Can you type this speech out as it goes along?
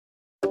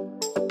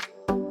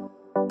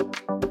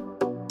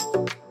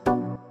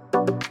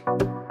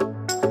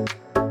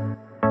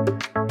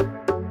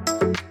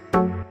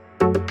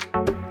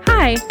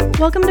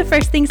Welcome to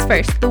First Things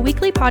First, the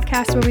weekly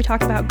podcast where we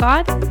talk about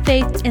God,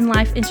 faith, and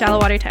life in Shallow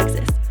Water,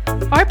 Texas.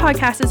 Our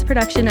podcast is a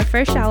production of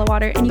First Shallow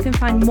Water, and you can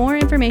find more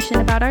information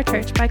about our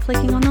church by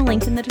clicking on the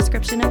link in the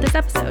description of this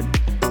episode.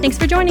 Thanks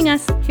for joining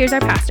us. Here's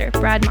our pastor,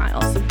 Brad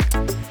Miles.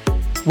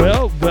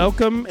 Well,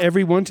 welcome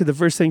everyone to the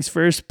First Things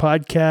First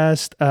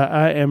podcast.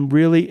 I am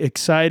really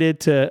excited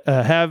to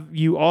have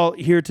you all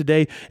here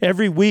today.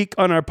 Every week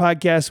on our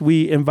podcast,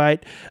 we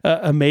invite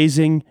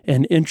amazing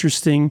and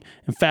interesting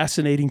and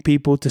fascinating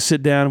people to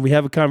sit down and we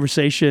have a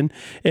conversation.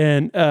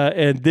 And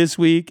this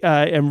week,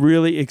 I am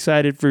really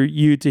excited for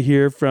you to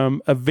hear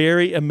from a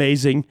very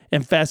amazing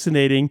and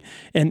fascinating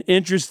and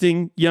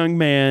interesting young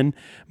man,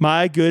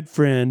 my good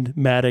friend,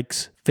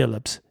 Maddox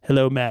Phillips.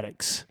 Hello,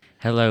 Maddox.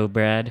 Hello,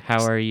 Brad.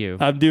 How are you?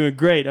 I'm doing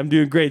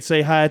great.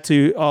 Say hi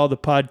to all the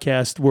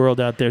podcast world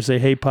out there. Say,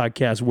 hey,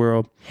 podcast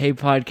world. Hey,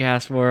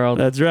 podcast world.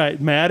 That's right.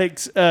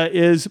 Maddox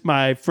is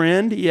my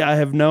friend. Yeah, I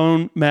have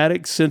known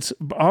Maddox since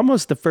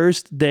almost the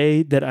first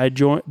day that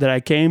I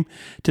came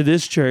to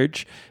this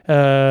church.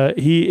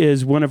 He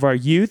is one of our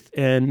youth,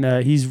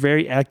 and he's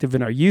very active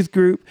in our youth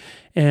group.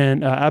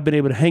 And I've been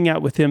able to hang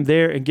out with him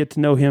there and get to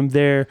know him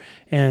there.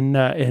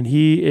 And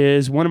he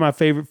is one of my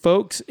favorite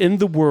folks in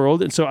the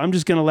world. And so I'm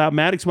just going to allow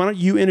Maddox, why don't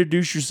you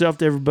introduce yourself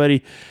to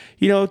everybody?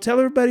 You know, tell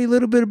everybody a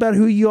little bit about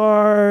who you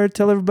are.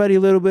 Tell everybody a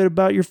little bit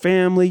about your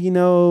family. You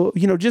know,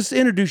 just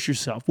introduce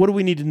yourself. What do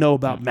we need to know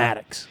about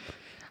Maddox?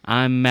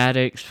 I'm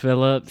Maddox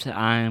Phillips.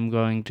 I am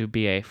going to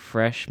be a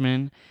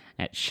freshman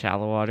at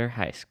Shallow Water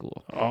High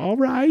School. All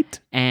right.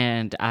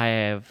 And I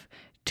have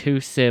two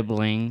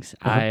siblings.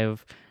 Uh-huh. I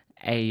have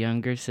a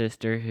younger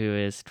sister who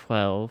is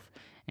 12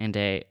 and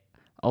a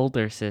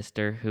older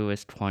sister who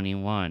is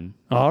 21.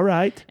 All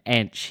right.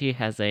 And she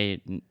has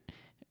a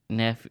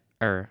nephew.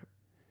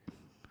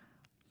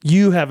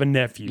 You have a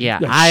nephew. Yeah,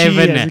 Like I have she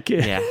a has nephew.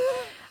 kid. Yeah,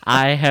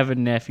 I have a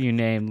nephew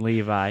named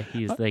Levi.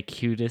 He's the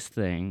cutest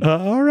thing.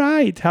 All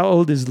right. How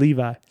old is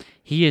Levi?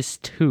 He is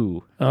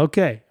 2.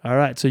 Okay. All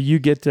right. So you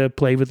get to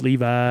play with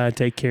Levi,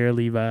 take care of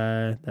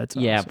Levi. That's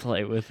awesome. Yeah,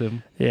 play with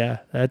him. Yeah,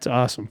 that's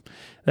awesome.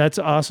 That's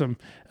awesome.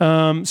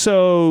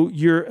 So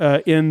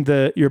you're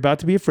you're about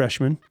to be a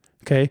freshman.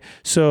 Okay.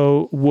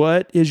 So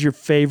what is your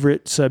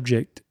favorite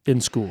subject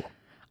in school?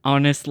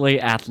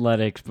 Honestly,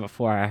 athletics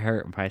before I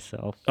hurt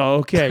myself.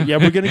 Okay. Yeah,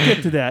 we're going to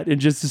get to that in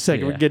just a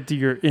second. Yeah. We'll get to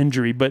your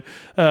injury. But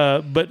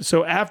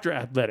so after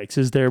athletics,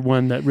 is there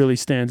one that really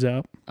stands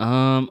out?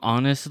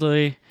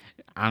 Honestly,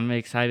 I'm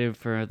excited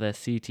for the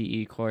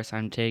CTE course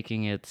I'm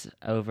taking. It's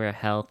over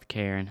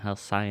healthcare and health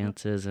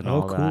sciences and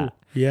all cool. that.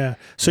 Yeah.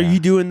 So Yeah. you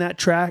doing that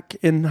track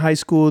in high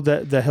school,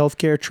 the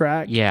healthcare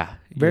track? Yeah.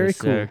 Very Yes,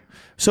 cool. sir.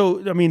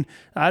 So, I mean,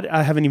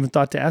 I haven't even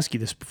thought to ask you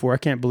this before. I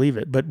can't believe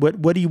it. But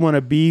what do you want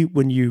to be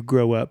when you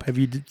grow up? Have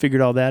you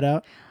figured all that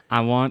out? I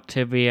want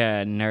to be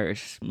a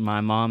nurse. My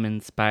mom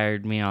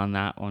inspired me on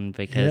that one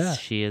because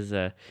she is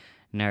a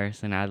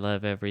nurse and I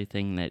love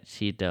everything that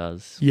she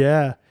does.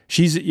 Yeah.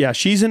 She's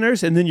a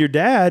nurse. And then your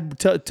dad,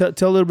 tell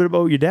a little bit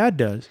about what your dad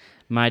does.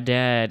 My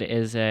dad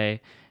is a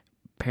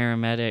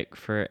paramedic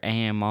for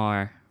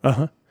AMR.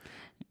 Uh-huh.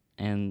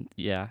 And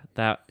yeah,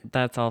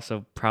 that's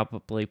also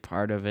probably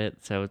part of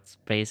it. So it's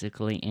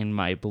basically in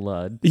my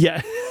blood.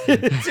 Yeah,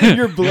 it's in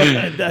your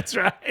blood. That's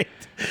right.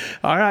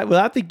 All right.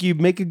 Well, I think you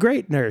make a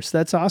great nurse.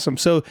 That's awesome.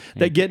 So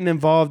that getting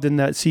involved in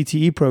that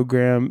CTE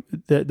program,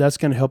 that's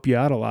going to help you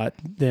out a lot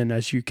then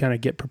as you kind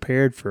of get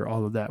prepared for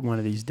all of that one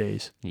of these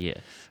days. Yes.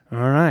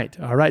 All right.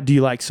 Do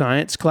you like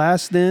science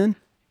class then?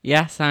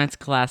 Yeah, science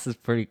class is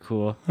pretty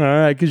cool. All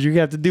right, because you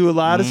have to do a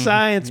lot of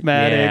science,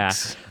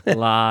 Maddox. Yeah, a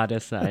lot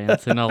of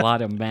science and a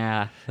lot of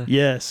math.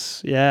 Yes.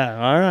 Yeah.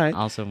 All right.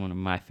 Also one of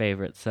my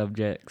favorite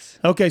subjects.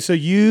 Okay, so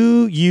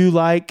you're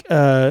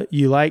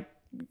excited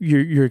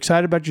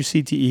about your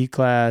CTE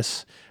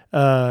class,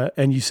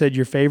 and you said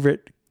your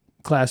favorite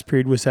class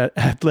period was at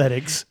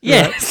athletics.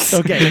 Yes.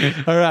 Right? Okay.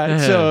 All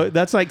right. So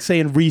that's like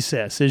saying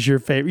recess is your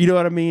favorite. You know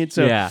what I mean?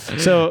 So Yeah.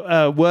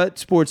 So what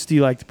sports do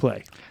you like to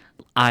play?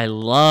 I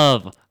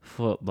love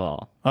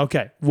football.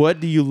 Okay. What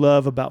do you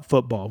love about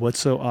football? What's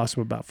so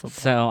awesome about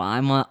football? So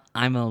I'm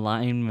a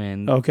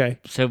lineman. Okay.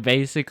 So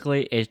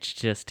basically it's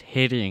just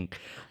hitting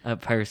a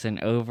person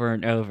over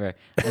and over,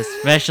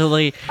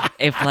 especially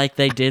if like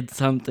they did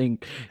something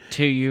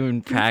to you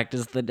in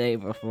practice the day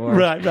before.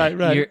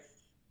 Right.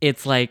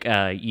 It's like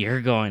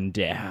you're going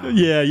down.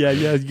 Yeah.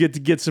 You get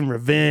to get some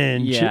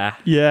revenge. Yeah.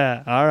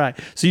 Yeah. All right.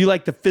 So you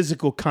like the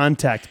physical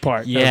contact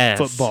part Yes.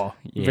 of football.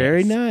 Yes.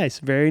 Very nice.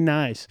 Very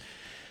nice.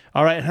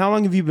 All right. And how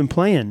long have you been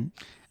playing?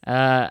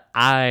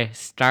 I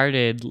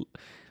started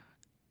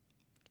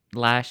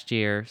last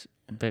year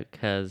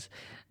because,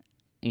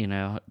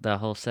 the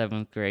whole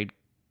 7th grade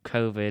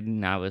COVID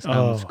and I was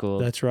homeschooled.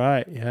 That's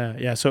right.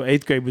 Yeah. So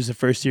 8th grade was the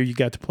first year you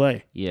got to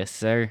play. Yes,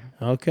 sir.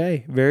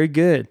 Okay. Very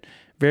good.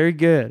 Very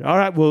good. All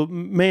right. Well,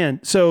 man,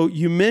 so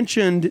you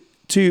mentioned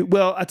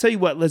I'll tell you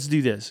what, let's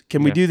do this.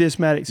 Can we do this,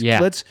 Maddox? Yeah.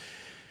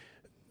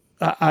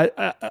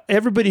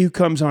 Everybody who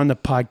comes on the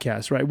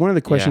podcast, right? One of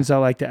the questions I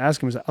like to ask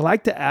them is I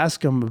like to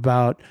ask them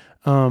about,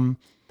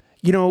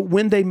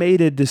 when they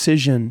made a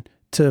decision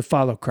to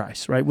follow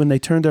Christ, right? When they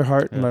turned their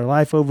heart and their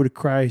life over to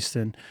Christ,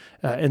 and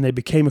they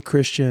became a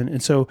Christian.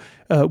 And so,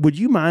 would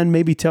you mind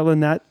maybe telling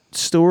that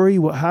story?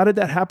 How did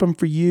that happen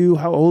for you?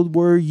 How old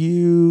were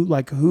you?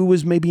 Like, who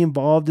was maybe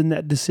involved in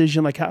that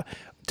decision? Like,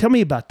 tell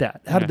me about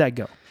that. How did that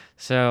go?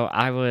 So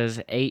I was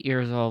 8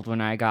 years old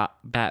when I got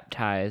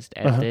baptized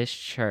at this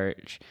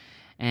church,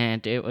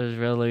 and it was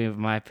really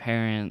my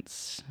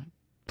parents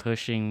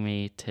pushing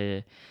me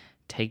to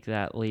take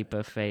that leap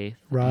of faith.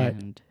 Right.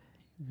 And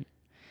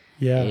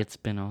yeah, it's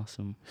been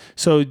awesome.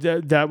 So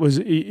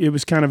it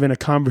was kind of in a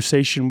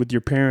conversation with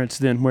your parents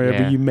then,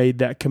 wherever you made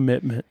that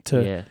commitment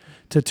to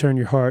turn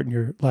your heart and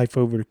your life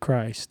over to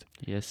Christ.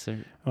 Yes,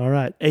 sir. All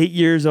right. 8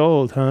 years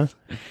old, huh?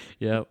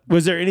 Yep.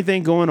 Was there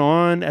anything going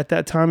on at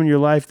that time in your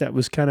life that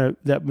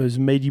was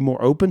made you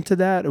more open to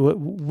that?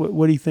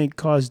 What do you think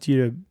caused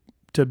you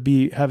to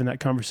be having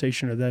that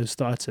conversation or those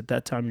thoughts at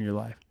that time in your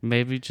life?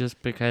 Maybe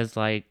just because,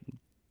 like,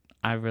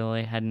 I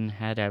really hadn't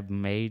had a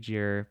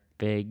major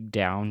big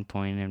down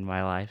point in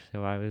my life,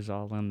 so I was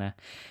all in the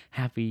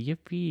happy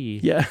yippee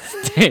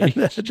stage.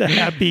 The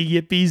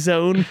happy yippee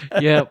zone.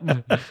 Yep.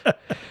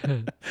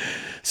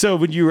 So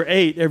when you were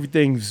 8,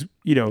 everything's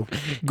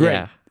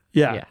great.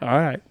 Yeah. All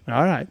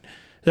right.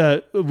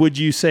 Would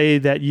you say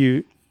that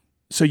you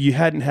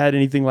hadn't had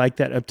anything like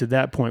that up to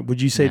that point?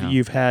 Would you say that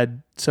you've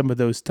had some of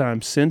those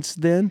times since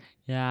then?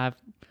 Yeah.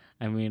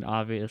 I mean,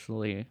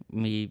 obviously,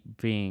 me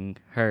being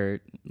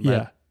hurt.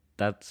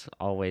 That's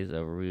always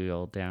a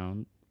real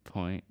down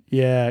point.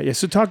 Yeah.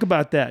 So talk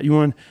about that. You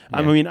want?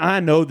 I mean,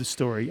 I know the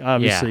story,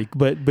 obviously,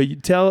 but you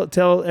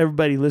tell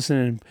everybody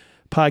listening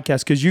podcast,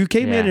 because you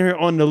came in here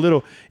on the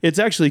little. It's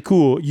actually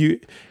cool.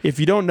 If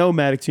you don't know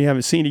Maddox, you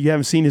haven't seen it. You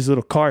haven't seen his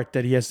little cart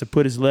that he has to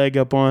put his leg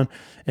up on,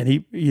 and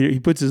he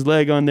puts his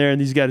leg on there,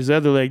 and he's got his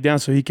other leg down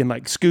so he can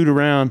like scoot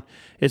around.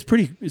 It's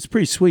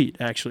pretty sweet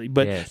actually.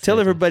 But tell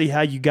everybody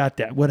how you got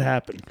that. What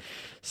happened?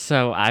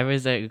 So I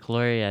was at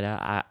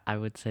Glorieta. I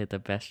would say the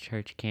best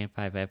church camp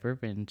I've ever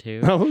been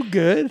to. Oh,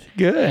 good.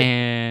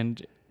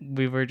 And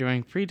we were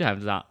doing free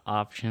times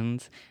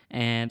options,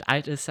 and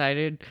I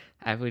decided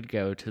I would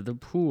go to the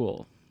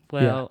pool.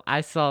 Well,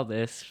 I saw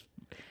this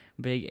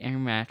big air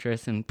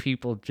mattress and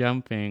people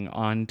jumping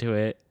onto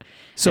it.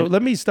 So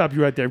let me stop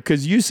you right there,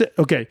 because you said,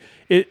 okay,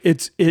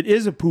 it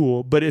is a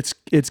pool, but it's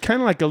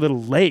kind of like a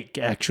little lake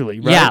actually,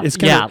 right? Yeah, it's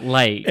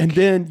lake. And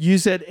then you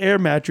said air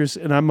mattress,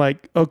 and I'm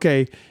like,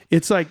 okay,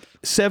 it's like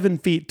 7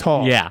 feet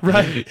tall. Yeah.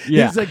 Right?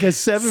 Yeah. It's like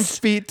 7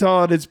 feet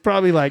tall, and it's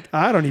probably like,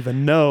 I don't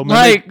even know,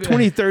 maybe like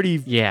 20,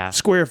 30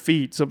 square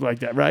feet, something like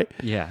that, right?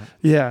 Yeah.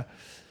 Yeah.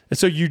 And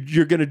so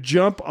you're going to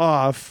jump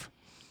off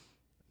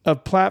a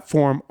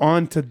platform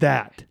onto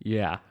that.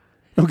 Yeah.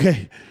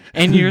 Okay.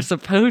 And you're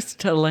supposed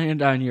to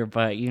land on your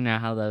butt. You know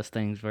how those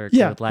things work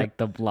with like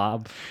the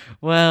blob.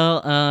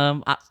 Well,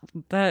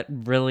 that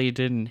really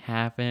didn't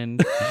happen.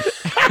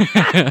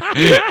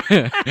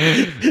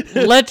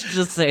 Let's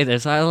just say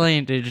this. I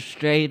landed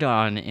straight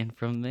on, and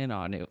from then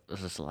on, it was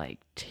just like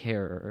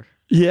terror.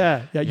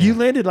 Yeah. You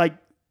landed like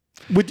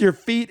with your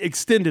feet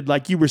extended,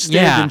 like you were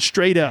standing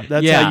straight up.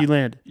 That's how you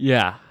landed.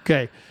 Yeah.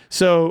 Okay.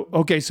 So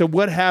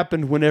what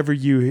happened whenever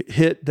you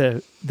hit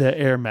the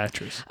air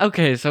mattress?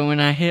 Okay, so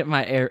when I hit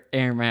my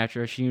air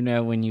mattress,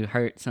 when you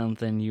hurt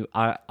something, you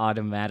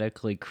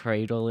automatically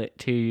cradle it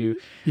to you.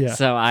 Yeah.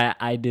 So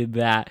I did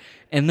that.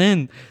 And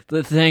then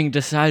the thing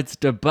decides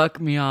to buck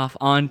me off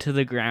onto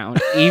the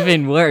ground,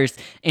 even worse,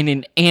 in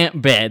an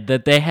ant bed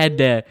that they had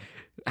to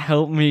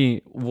help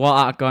me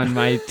walk on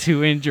my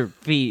 2 injured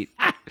feet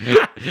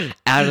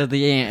out of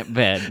the ant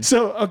bed.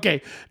 So,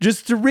 okay,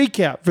 just to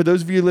recap for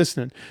those of you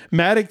listening,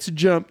 Maddox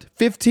jumped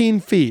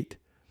 15 feet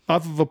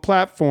off of a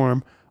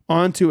platform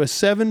onto a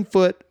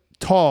 7-foot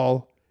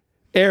tall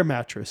air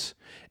mattress.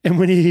 And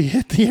when he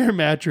hit the air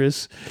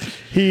mattress,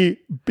 he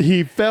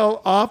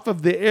fell off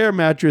of the air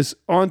mattress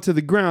onto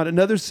the ground,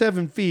 another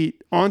 7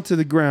 feet onto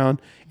the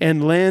ground,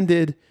 and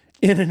landed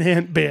in an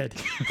ant bed.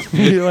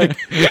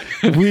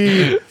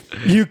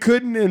 You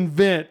couldn't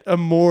invent a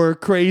more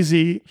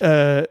crazy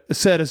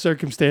set of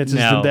circumstances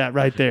than that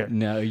right there.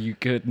 No, you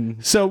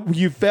couldn't. So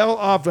you fell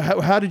off.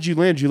 How did you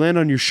land? Did you land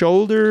on your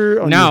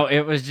shoulder?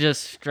 It was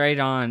just straight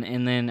on,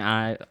 and then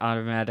I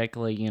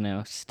automatically,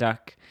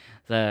 stuck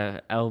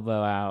the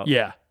elbow out.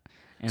 Yeah.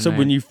 So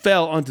when you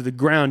fell onto the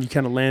ground, you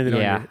kind of landed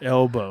on your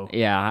elbow.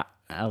 Yeah,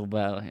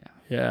 elbow.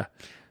 Yeah.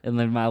 And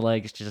then my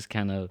legs just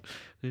kind of...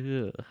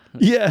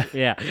 Yeah.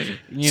 Yeah.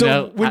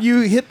 When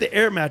you hit the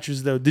air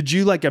mattress, though, did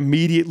you like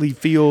immediately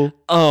feel...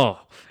 Oh,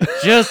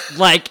 just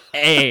like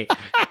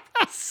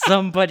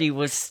somebody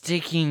was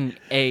sticking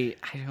I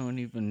don't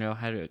even know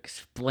how to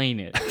explain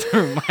it,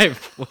 through my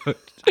foot.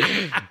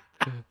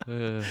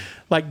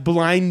 Like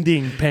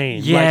blinding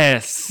pain.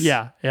 Yes.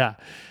 Yeah.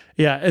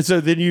 And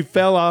so then you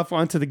fell off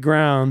onto the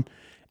ground,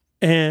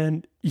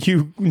 and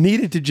you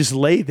needed to just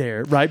lay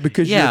there, right?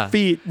 Because your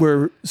feet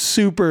were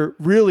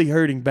really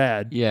hurting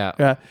bad.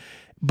 Yeah.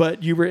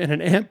 But you were in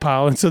an ant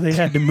pile, and so they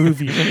had to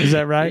move you. Is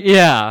that right?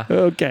 Yeah.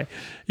 Okay.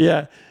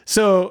 Yeah.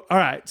 So, all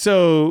right.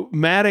 So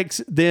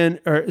Maddox then,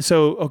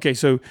 so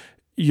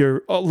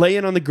you're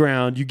laying on the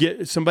ground.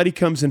 Somebody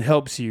comes and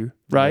helps you,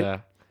 right? Yeah.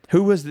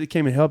 Who was it that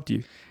came and helped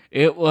you?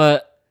 It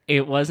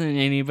wasn't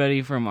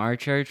anybody from our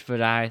church,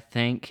 but I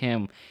think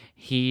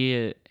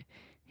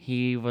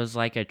he was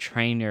like a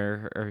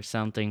trainer or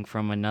something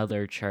from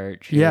another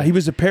church. Yeah, he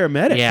was a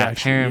paramedic. Yeah,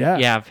 actually.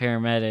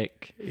 paramedic.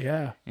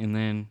 Yeah. And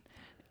then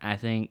I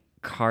think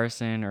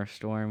Carson or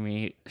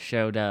Stormy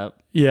showed up.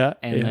 Yeah.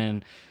 And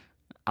then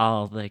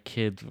all the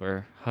kids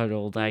were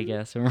huddled, I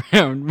guess,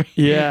 around me.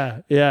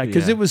 Yeah,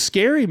 because it was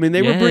scary. I mean,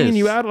 they were bringing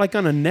you out like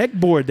on a neck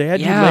board. They had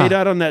you laid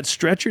out on that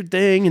stretcher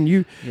thing, and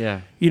you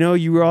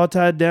were all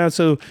tied down.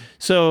 So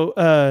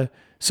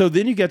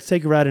then you got to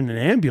take a ride in an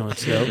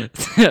ambulance, though.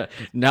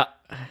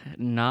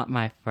 Not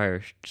my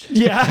first.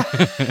 Yeah.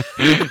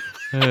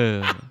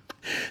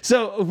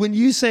 So when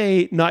you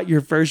say not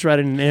your first ride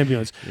in an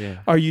ambulance,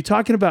 are you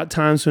talking about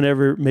times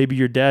whenever maybe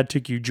your dad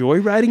took you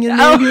joyriding in an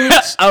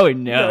ambulance? Oh,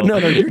 no. No.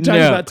 You're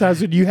talking about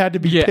times when you had to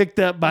be picked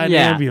up by an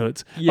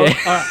ambulance. Yeah.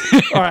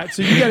 Oh, all right.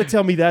 So you got to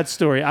tell me that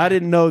story. I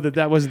didn't know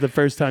that wasn't the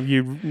first time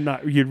you'd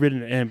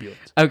ridden an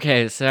ambulance.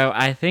 Okay, so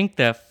I think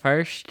the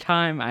first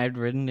time I'd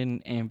ridden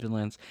an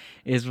ambulance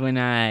is when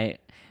I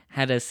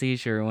had a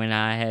seizure when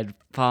I had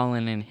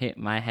fallen and hit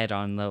my head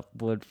on the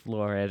wood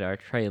floor at our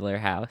trailer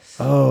house.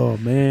 Oh,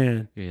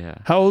 man. Yeah.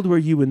 How old were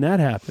you when that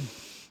happened?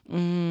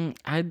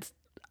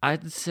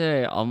 I'd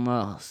say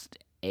almost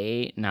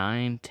 8,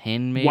 9,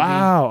 10 maybe.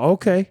 Wow.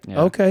 Okay.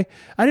 Yeah. Okay.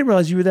 I didn't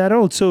realize you were that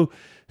old. So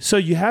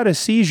you had a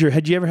seizure.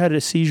 Had you ever had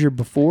a seizure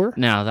before?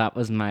 No, that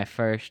was my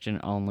first and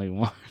only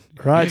one.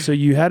 Right. So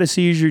you had a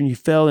seizure and you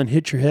fell and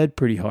hit your head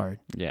pretty hard.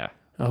 Yeah.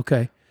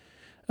 Okay.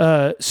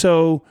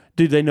 So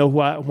do they know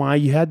why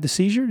you had the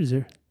seizure? Is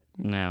there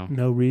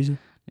no reason?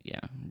 Yeah.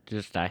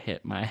 Just I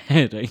hit my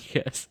head, I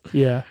guess.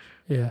 Yeah.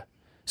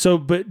 So,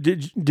 but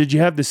did you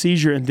have the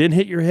seizure and then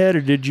hit your head,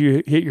 or did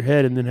you hit your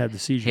head and then have the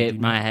seizure? Hit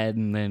my head,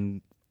 and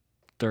then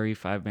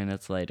 35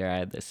 minutes later, I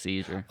had the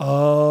seizure.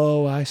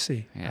 Oh, I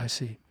see. Yeah. I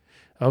see.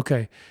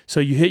 Okay.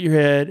 So you hit your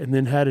head and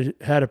then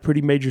had a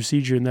pretty major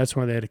seizure, and that's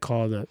why they had to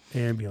call the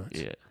ambulance.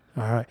 Yeah.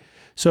 All right.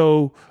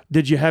 So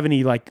did you have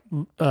any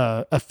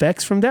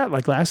effects from that,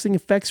 like lasting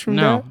effects from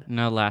that?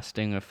 No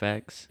lasting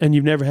effects. And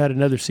you've never had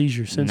another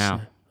seizure since No.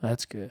 then?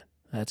 That's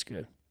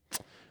good.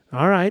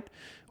 All right.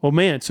 Well,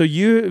 man, so I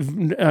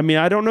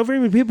don't know very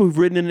many people who've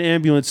ridden in an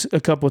ambulance a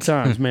couple of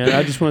times, man.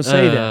 I just want to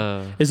say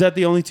that. Is that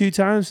the only 2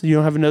 times? You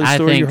don't have another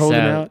story you're holding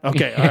out?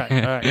 Okay, all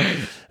right.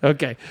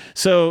 Okay.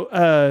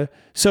 So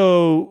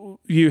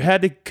you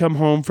had to come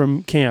home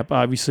from camp,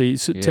 obviously.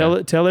 So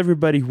tell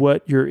everybody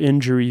what your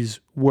injuries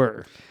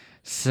were.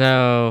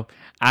 So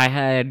I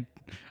had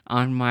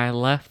on my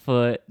left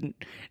foot,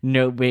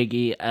 no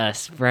biggie,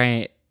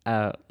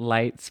 a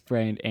light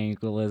sprained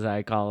ankle, as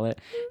I call it.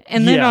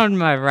 And then on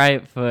my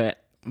right foot,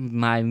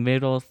 my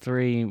middle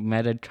 3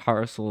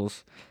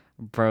 metatarsals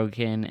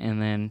broken,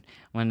 and then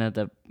one of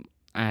the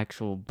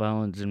actual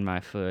bones in my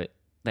foot,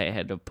 they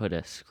had to put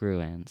a screw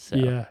in. So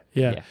Yeah.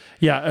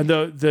 And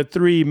the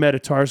 3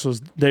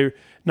 metatarsals, they're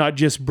not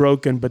just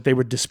broken, but they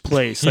were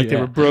displaced. Like they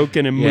were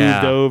broken and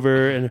moved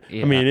over. And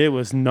I mean, it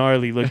was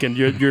gnarly looking.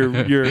 Your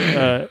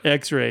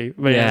X-ray,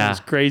 man, it was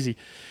crazy.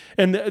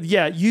 And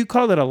you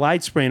call it a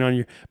light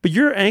sprain but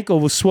your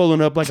ankle was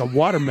swollen up like a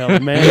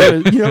watermelon,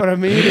 man. You know what I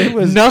mean? It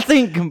was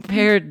nothing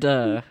compared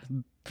to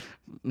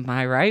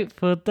my right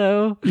foot,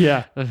 though.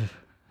 Yeah.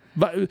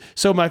 But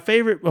so my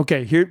favorite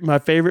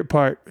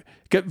part.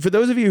 For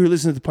those of you who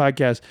listen to the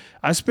podcast,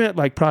 I spent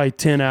like probably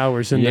 10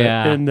 hours in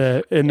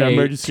the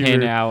emergency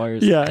 10 room.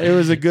 hours. Yeah, it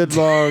was a good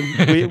long.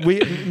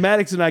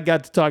 Maddox and I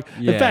got to talk.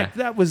 Yeah. In fact,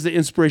 that was the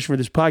inspiration for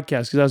this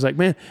podcast, because I was like,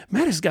 man,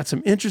 Maddox got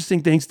some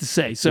interesting things to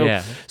say.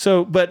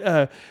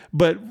 But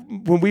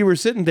when we were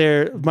sitting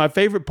there, my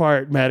favorite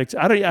part, Maddox,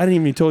 I didn't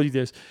even told you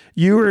this.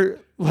 You were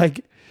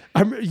like,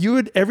 you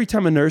would, every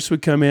time a nurse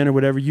would come in or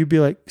whatever, you'd be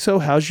like, so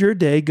how's your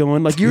day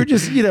going? Like you were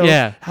just,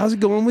 how's it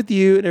going with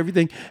you and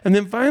everything. And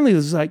then finally it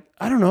was like,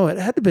 I don't know, it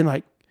had to have been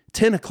like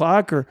 10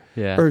 o'clock or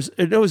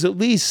it was at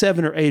least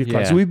 7 or 8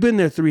 o'clock. Yeah. So we've been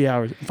there 3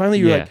 hours. And finally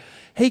you're like,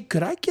 hey,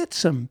 could I get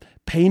some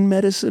pain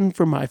medicine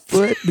for my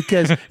foot?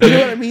 Because you know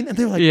what I mean? And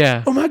they're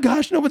like, oh my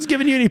gosh, no one's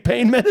giving you any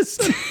pain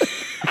medicine.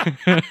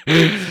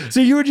 So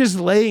you were just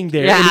laying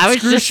there in I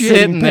was just pain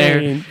sitting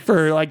there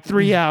for like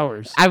 3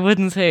 hours. I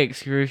wouldn't say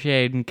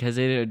excruciating, because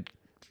it had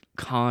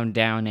calmed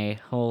down a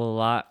whole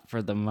lot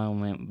for the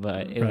moment,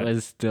 but it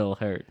was still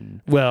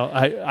hurting. Well,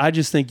 I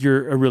just think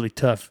you're a really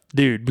tough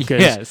dude,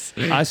 because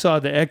I saw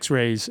the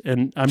x-rays,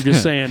 and I'm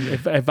just saying,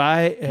 if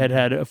I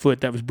had a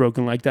foot that was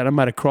broken like that, I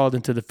might have crawled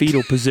into the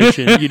fetal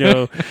position,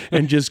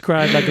 and just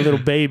cried like a little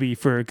baby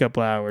for a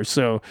couple hours.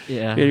 So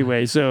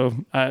anyway,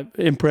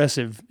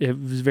 impressive. It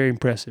was very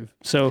impressive.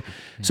 So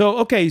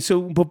okay.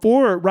 So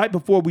right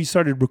before we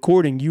started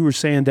recording, you were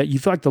saying that you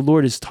feel like the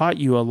Lord has taught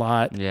you a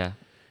lot. Yeah.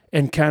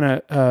 And kind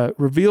of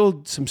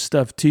revealed some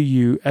stuff to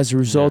you as a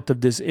result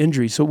of this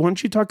injury. So why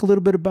don't you talk a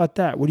little bit about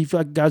that? What do you feel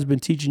like God's been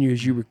teaching you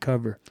as you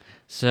recover?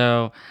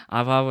 So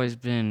I've always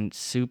been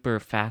super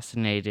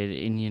fascinated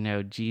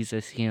in,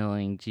 Jesus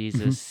healing,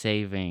 Jesus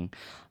saving,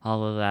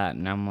 all of that.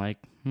 And I'm like,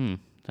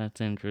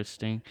 that's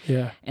interesting.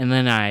 Yeah. And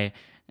then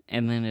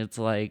it's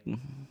like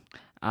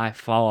I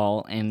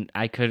fall, and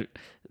I could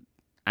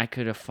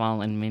have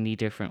fallen many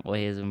different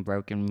ways and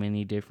broken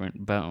many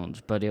different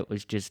bones, but it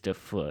was just a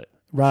foot.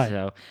 Right.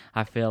 So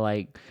I feel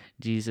like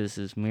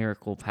Jesus'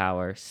 miracle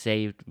power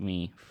saved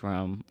me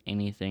from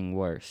anything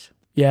worse.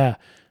 Yeah.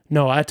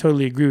 No, I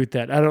totally agree with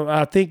that.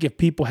 I think if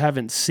people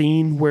haven't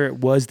seen where it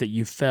was that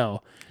you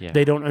fell,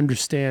 they don't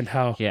understand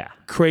how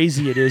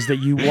crazy it is that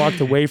you walked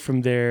away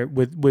from there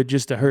with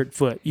just a hurt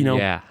foot, you know?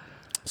 Yeah.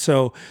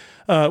 So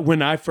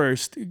when I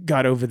first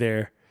got over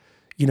there,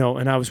 you know,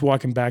 and I was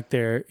walking back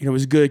there, you know, it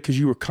was good because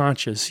you were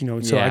conscious, you know,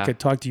 so I could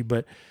talk to you.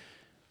 But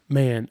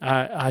man,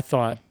 I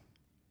thought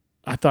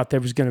there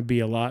was going to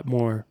be a lot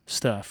more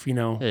stuff, you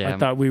know. Yeah. I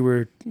thought we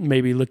were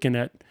maybe looking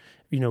at,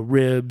 you know,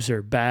 ribs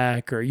or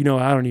back or, you know,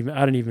 I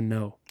didn't even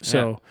know.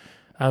 So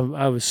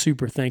I was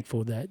super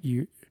thankful that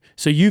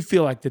so you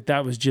feel like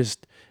that was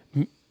just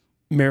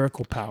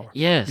miracle power.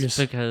 Yes,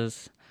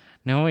 because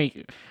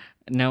knowing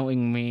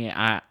me,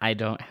 I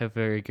don't have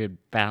very good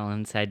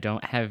balance. I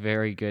don't have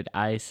very good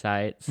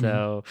eyesight,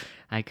 so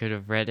I could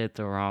have read it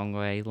the wrong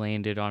way,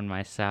 landed on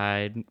my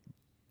side,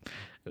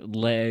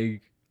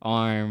 leg,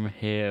 arm,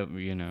 hip,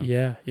 you know.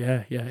 Yeah.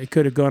 It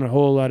could have gone a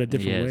whole lot of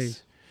different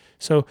ways.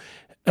 So,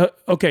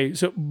 okay,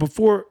 so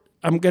before,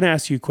 I'm going to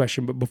ask you a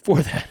question, but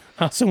before that,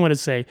 I also want to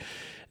say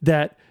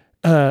that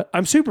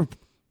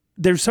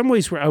there's some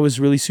ways where I was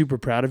really super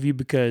proud of you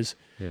because,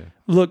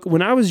 look,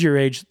 when I was your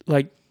age,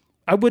 like,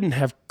 I wouldn't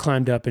have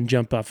climbed up and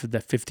jumped off of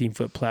that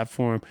 15-foot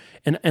platform.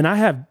 And I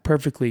have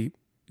perfectly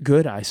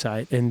good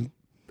eyesight and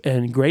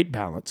great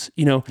balance,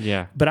 you know?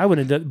 Yeah. But I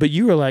wouldn't have done, but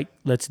you were like,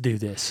 let's do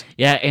this.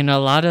 Yeah, and a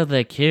lot of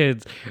the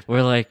kids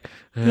were like,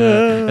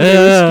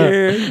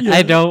 scared. Yeah.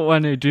 I don't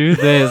want to do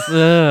this.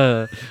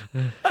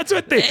 That's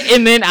what they...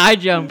 And then I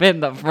jump in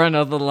the front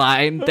of the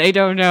line. They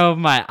don't know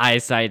my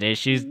eyesight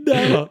issues.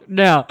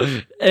 No.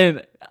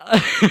 And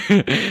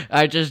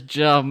I just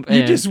jump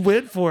in. You just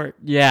went for it.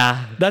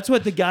 Yeah. That's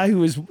what the guy who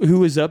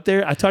was up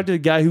there, I talked to the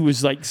guy who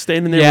was like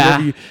standing there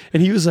with you,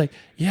 and he was like,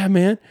 yeah,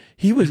 man,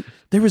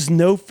 there was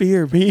no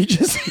fear. He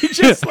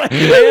just like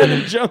ran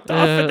and jumped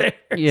off of there.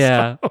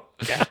 Yeah. So,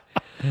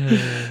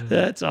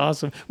 that's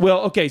awesome.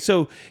 Well, okay,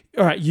 so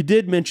all right, you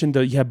did mention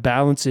though you have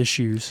balance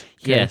issues.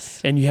 Okay? Yes.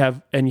 And you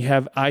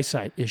have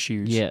eyesight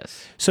issues.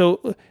 Yes.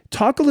 So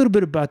talk a little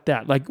bit about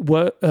that. Like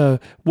what are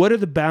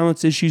the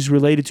balance issues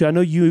related to? I know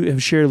you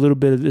have shared a little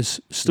bit of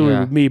this story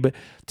with me, but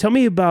tell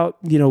me about,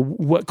 you know,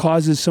 what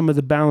causes some of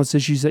the balance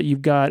issues that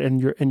you've got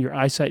and your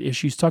eyesight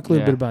issues. Talk a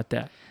little bit about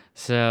that.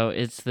 So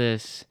it's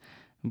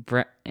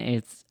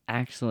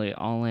actually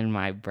all in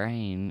my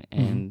brain,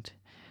 and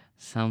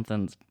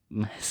something's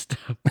messed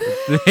up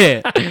with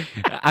it.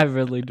 I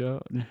really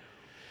don't.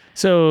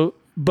 So,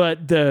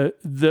 but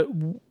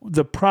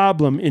the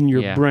problem in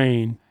your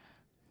brain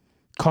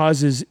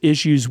causes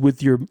issues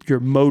with your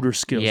motor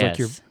skills.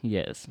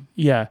 Yes.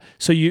 Yeah.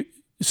 So you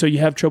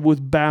have trouble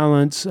with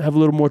balance, have a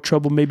little more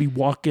trouble maybe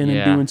walking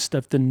and doing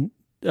stuff than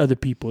other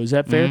people. Is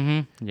that fair?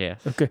 Mm-hmm. Yes.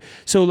 Okay.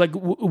 So like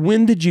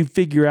when did you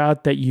figure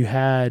out that you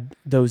had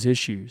those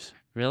issues?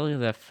 Really,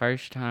 the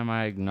first time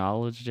I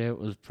acknowledged it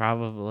was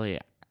probably,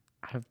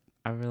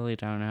 I really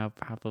don't know,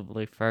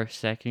 probably first,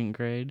 second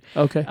grade.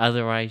 Okay.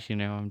 Otherwise, you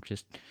know, I'm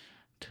just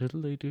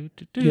toodly doo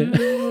doo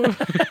doo.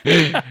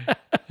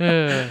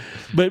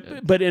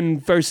 But in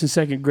first and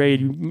second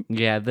grade,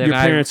 then your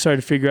parents started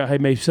to figure out, hey,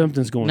 maybe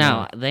something's going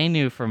on. No, they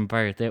knew from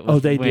birth. It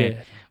was did.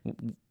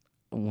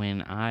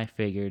 When I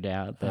figured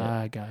out that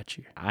I got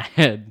you. I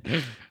had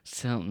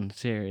something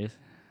serious.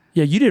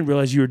 Yeah, you didn't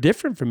realize you were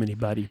different from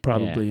anybody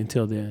probably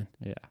until then.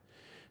 Yeah.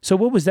 So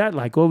what was that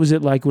like? What was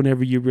it like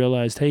whenever you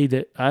realized, hey,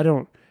 that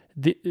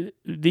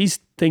these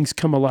things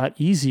come a lot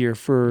easier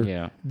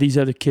for these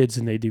other kids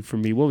than they do for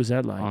me? What was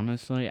that like?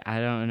 Honestly, I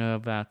don't know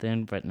about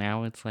then, but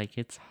now it's like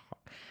it's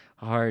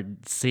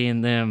hard seeing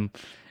them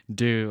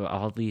do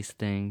all these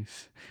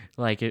things.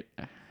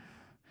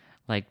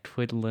 Like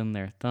twiddling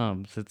their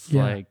thumbs. It's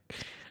like,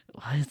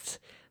 what?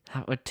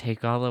 That would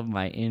take all of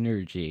my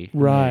energy.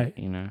 Right.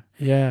 You know?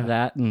 Yeah.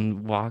 That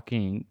and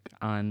walking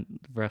on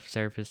rough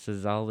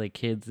surfaces, all the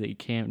kids at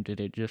camp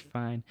did it just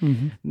fine.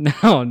 Mm-hmm.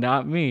 No,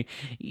 not me.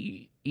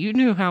 You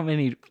knew how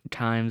many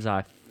times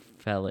I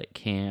fell at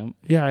camp.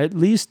 Yeah, at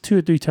least 2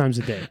 or 3 times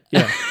a day.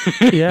 Yeah.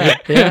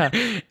 yeah.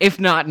 If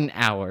not an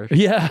hour.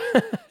 Yeah.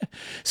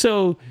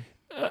 So,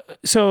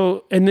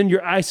 and then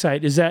your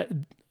eyesight, is that,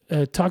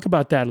 talk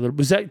about that a little.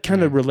 Was that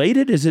kind of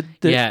related? Is it?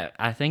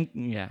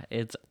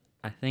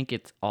 I think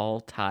it's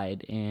all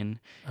tied in,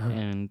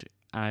 and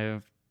I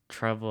have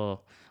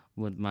trouble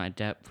with my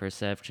depth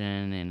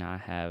perception, and I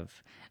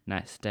have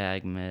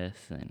nystagmus,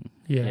 and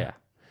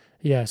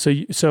Yeah, so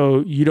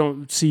you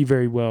don't see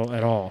very well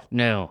at all.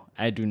 No,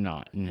 I do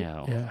not.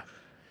 No. Yeah,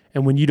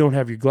 and when you don't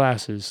have your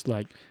glasses,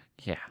 like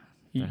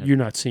you're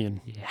not seeing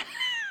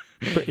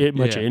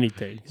much of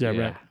anything. Is that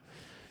right?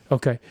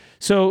 Okay,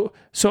 so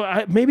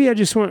I'd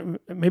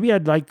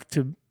like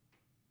to.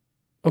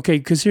 Okay,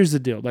 because here's the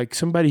deal: like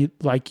somebody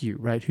like you,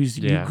 right, who's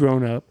you've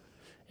grown up,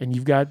 and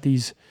you've got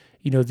these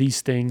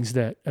these things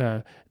that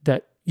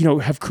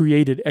have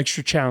created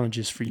extra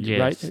challenges for you,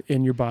 right,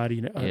 in your body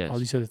and all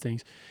these other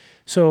things.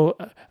 So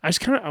I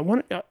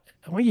want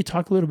you to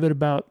talk a little bit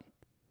about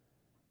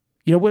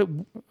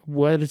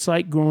what it's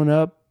like growing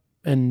up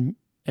and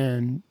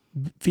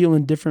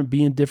feeling different,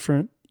 being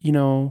different.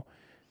 What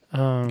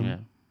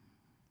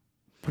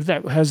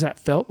has that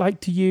felt like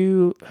to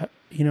you?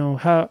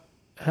 How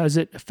does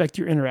it affect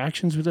your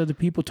interactions with other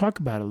people? Talk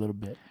about it a little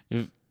bit.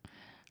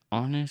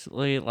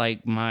 Honestly,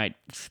 like my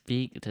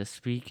speak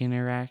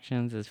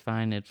interactions is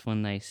fine. It's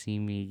when they see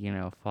me,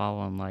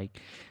 following like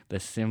the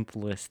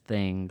simplest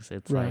things.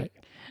 It's like,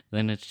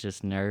 then it's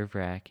just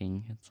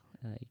nerve-wracking. It's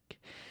like,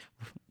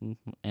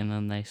 and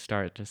then they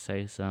start to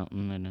say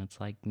something and it's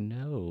like,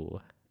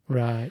 no.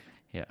 Right.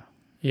 Yeah.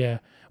 Yeah.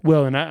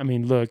 Well, and I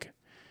mean, look,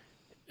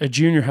 a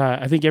junior high,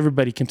 I think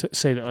everybody can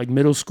say that, like,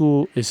 middle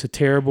school is a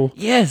terrible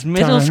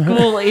middle time.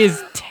 school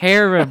is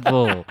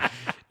terrible.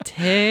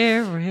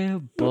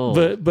 Terrible.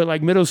 But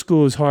like middle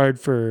school is hard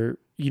for,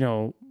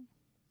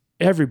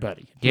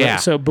 everybody. Yeah.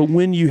 Right? So, but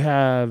when you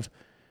have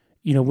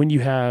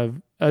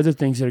other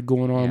things that are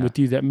going on with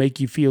you that make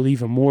you feel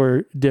even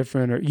more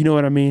different, or, you know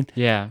what I mean?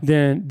 Yeah.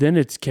 Then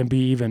it can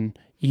be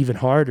even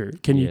harder.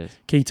 Can you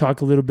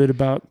talk a little bit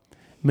about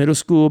middle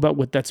school, about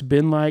what that's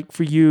been like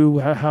for you?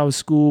 How has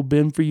school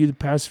been for you the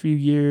past few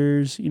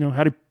years?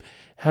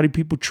 How do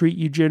people treat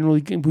you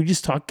generally? Can we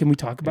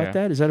talk about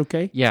that? Is that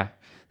okay? Yeah.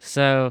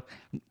 So,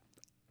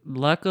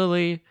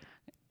 luckily,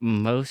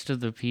 most of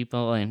the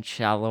people in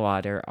shallow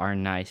water are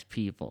nice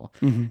people.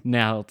 Mm-hmm.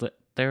 Now,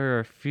 there are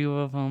a few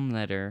of them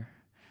that are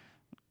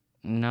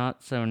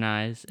not so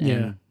nice,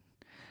 and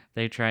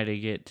they try to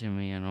get to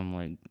me, and I'm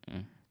like, eh.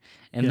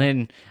 And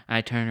then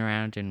I turn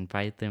around and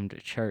invite them to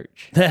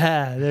church.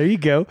 There you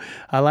go.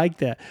 I like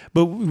that.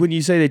 But when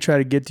you say they try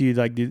to get to you,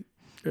 like, do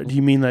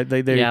you mean like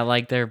they? Yeah,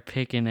 like they're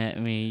picking at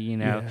me,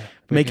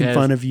 making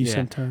fun of you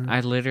sometimes. I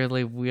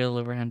literally wheel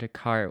around a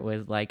cart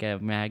with like a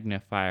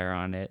magnifier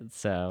on it,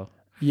 so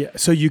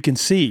so you can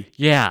see.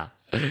 Yeah,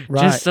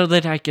 right. Just so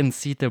that I can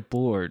see the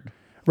board.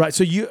 Right.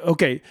 So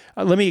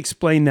let me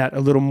explain that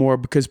a little more,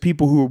 because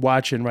people who are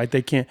watching, right,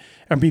 people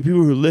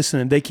who are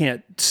listening, they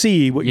can't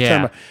see what you're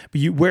talking about.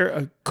 But you wear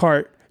a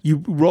cart,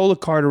 you roll a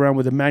cart around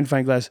with a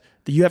magnifying glass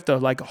that you have to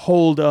like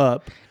hold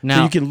up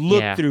so you can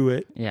look through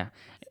it. Yeah.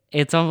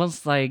 It's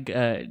almost like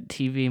a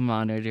TV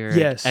monitor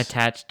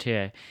attached to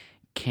a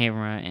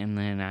camera, and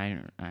then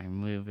I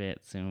move it,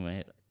 zoom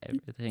it,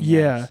 everything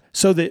else.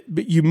 So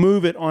but you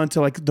move it onto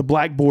like the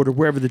blackboard or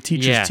wherever the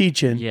teacher's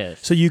teaching,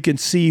 so you can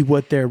see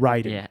what they're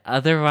writing. Yeah.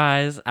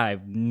 Otherwise, I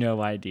have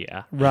no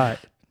idea. Right.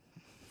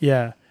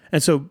 Yeah.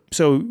 And so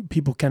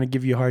people kind of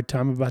give you a hard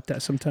time about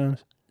that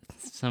sometimes.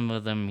 Some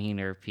of the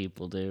meaner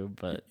people do,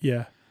 but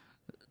the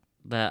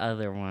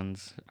other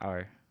ones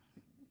are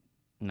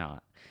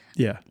not.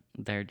 Yeah.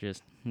 They're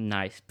just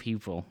nice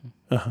people.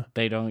 Uh-huh.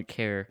 They don't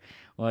care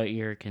what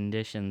your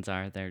conditions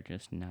are. They're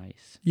just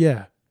nice.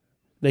 Yeah.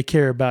 They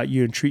care about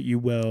you and treat you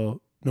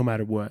well no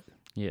matter what.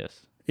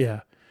 Yes.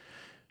 Yeah.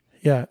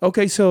 Yeah.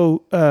 Okay.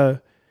 So,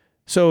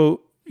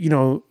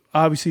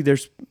 obviously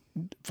there's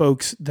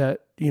folks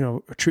that,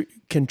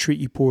 can treat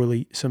you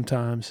poorly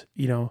sometimes,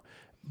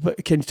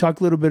 but can you talk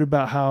a little bit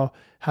about how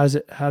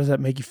does that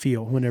make you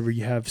feel whenever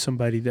you have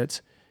somebody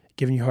that's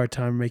giving you a hard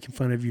time, making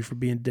fun of you for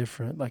being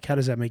different? Like, how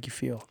does that make you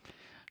feel?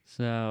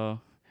 So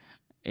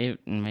it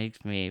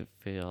makes me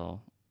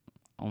feel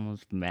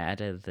almost mad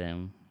at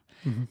them.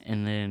 Mm-hmm.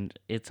 And then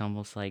it's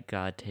almost like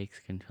God takes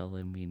control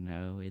of me.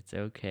 No, it's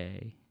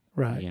okay.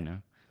 Right.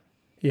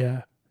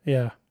 Yeah.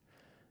 Yeah.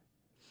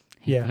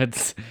 He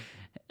puts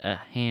a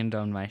hand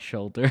on my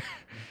shoulder.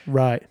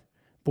 Right.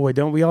 Boy,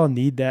 don't we all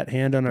need that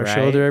hand on our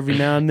shoulder every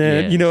now and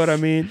then? Yes. You know what I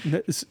mean?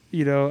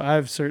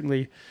 I've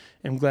certainly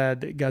am glad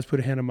that God's put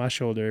a hand on my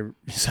shoulder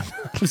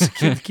sometimes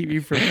to keep me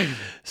from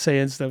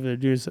saying stuff they're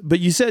doing. But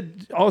you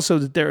said also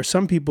that there are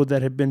some people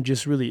that have been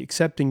just really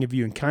accepting of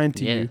you and kind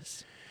to you.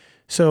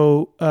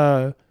 So,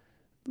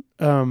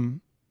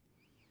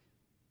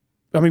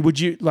 would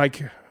you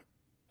like?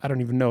 I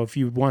don't even know if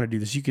you would want to do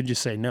this. You could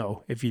just say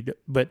no if you.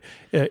 But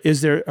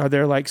are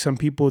there like some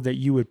people that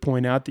you would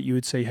point out that you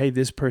would say, hey,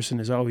 this person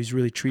has always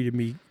really treated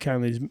me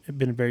kindly, has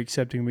been very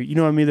accepting of me. You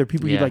know what I mean? There are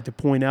people you'd like to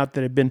point out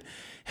that have been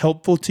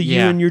helpful to you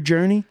in your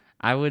journey.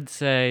 I would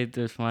say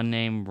there's one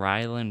named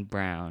Rylan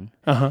Brown.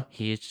 Uh-huh.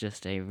 He is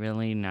just a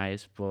really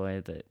nice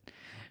boy that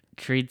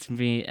treats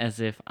me as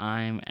if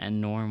I'm a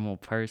normal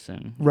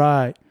person.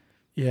 Right.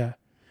 Yeah.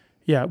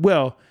 Yeah.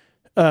 Well,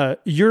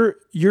 you're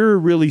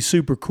really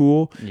super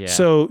cool. Yeah.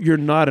 So you're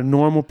not a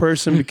normal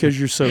person because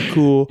you're so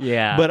cool.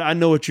 Yeah. But I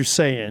know what you're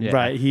saying,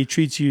 right? He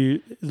treats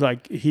you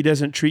like, he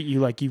doesn't treat you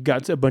like you've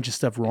got a bunch of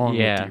stuff wrong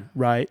with you,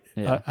 right?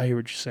 Yeah. I hear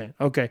what you're saying.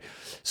 Okay.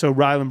 So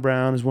Rylan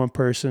Brown is one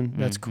person.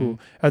 That's cool.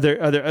 Are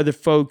there other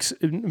folks,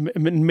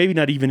 maybe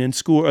not even in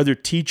school, other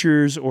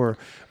teachers or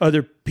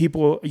other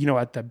people,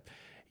 at the,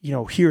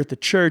 here at the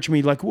church? I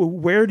mean, like,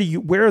 where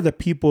are the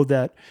people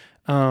that,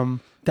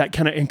 that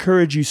kind of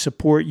encourage you,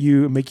 support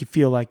you, and make you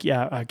feel like,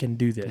 yeah, I can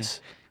do this?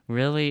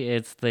 Really,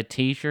 it's the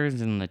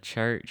teachers in the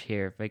church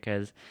here,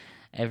 because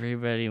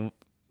everybody,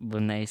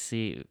 when they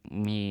see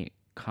me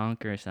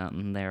conquer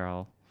something,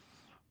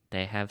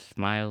 they have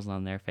smiles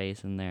on their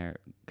face and they're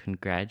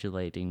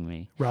congratulating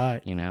me.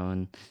 Right.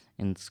 And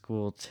in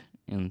school,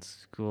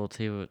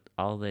 too,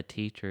 all the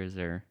teachers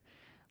are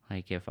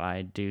like, if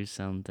I do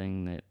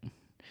something that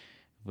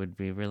would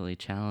be really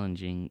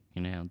challenging,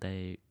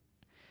 they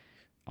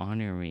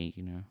honor me.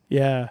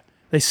 Yeah.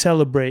 They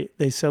celebrate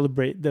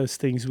those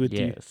things with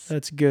you. Yes.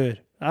 That's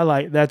good.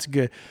 That's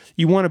good.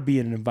 You want to be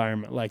in an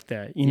environment like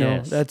that.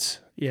 Yes.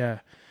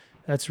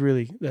 That's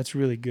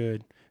really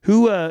good.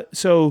 Who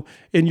so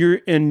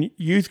in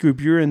youth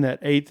group, you're in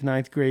that 8th,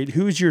 9th grade.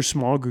 Who's your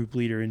small group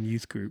leader in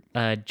youth group?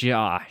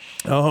 Josh.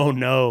 Oh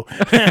no.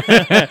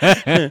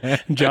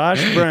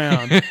 Josh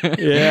Brown.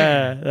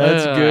 Yeah,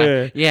 that's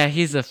good. Yeah,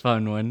 he's a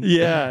fun one.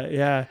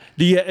 Yeah.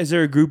 Is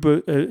there a group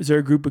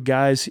of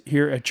guys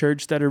here at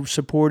church that are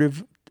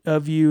supportive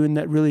of you and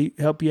that really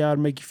help you out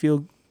and make you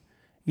feel,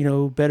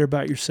 better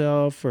about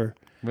yourself? Or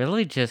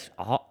really just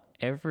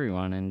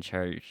everyone in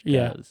church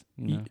does.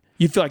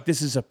 You feel like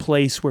this is a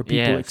place where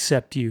people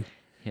accept you,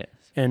 Yes.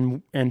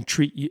 and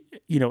treat you,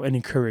 and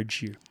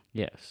encourage you.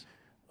 Yes.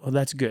 Well,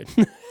 that's good.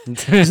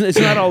 It's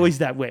not always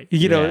that way,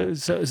 Yeah.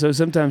 So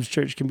sometimes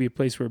church can be a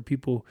place where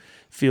people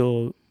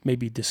feel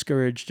maybe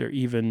discouraged or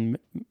even,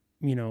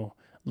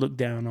 looked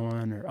down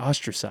on or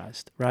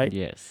ostracized, right?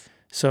 Yes.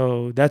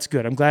 So that's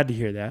good. I'm glad to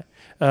hear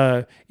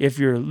that. If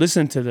you're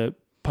listening to the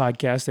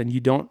podcast and you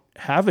don't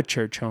have a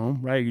church home,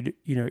 right?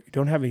 You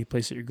don't have any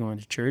place that you're going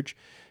to church.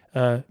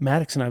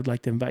 Maddox and I would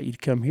like to invite you to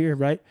come here,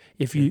 right?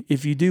 If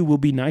you do, we'll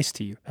be nice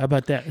to you. How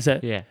about that? Is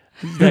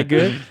that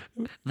good?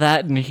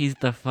 That, and he's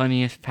the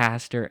funniest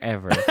pastor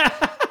ever.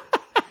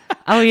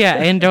 Oh yeah,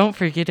 and don't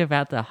forget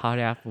about the hot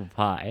apple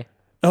pie.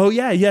 Oh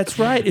yeah, that's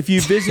right. If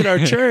you visit our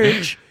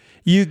church,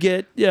 you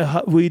get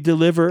we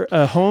deliver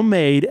a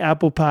homemade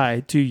apple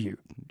pie to you.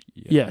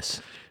 Yeah.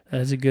 Yes.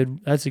 That's a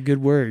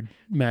good word,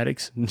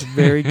 Maddox. It's a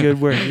very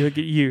good word. Look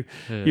at you.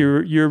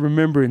 You're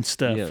remembering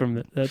stuff from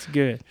that. That's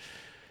good.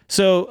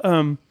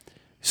 So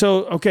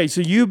okay,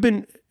 so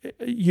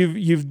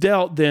you've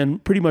dealt then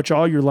pretty much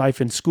all your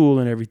life in school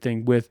and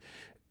everything with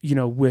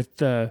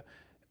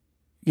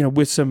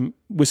some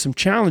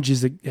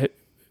challenges that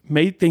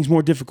made things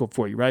more difficult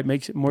for you, right?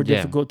 Makes it more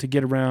difficult to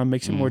get around,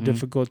 makes it more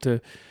difficult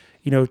to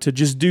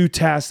just do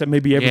tasks that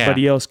maybe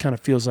everybody else kind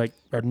of feels like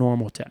are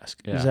normal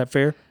tasks. Yeah. Is that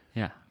fair?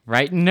 Yeah.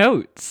 Writing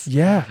notes.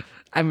 Yeah.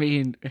 I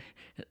mean,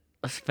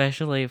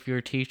 especially if your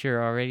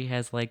teacher already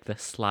has like the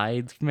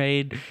slides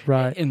made,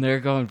 right? And they're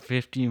going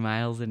 50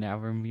 miles an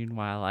hour.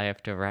 Meanwhile, I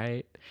have to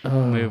write,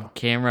 move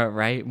camera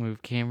right,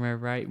 move camera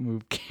right,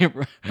 move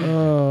camera.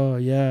 Oh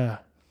yeah,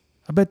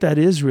 I bet that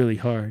is really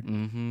hard.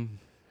 Mm-hmm.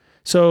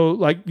 So,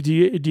 like, do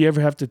you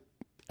ever have to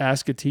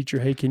ask a teacher,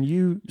 "Hey, can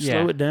you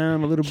slow it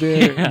down a little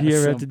bit?" Yeah, do you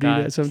ever have to do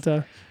that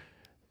sometimes?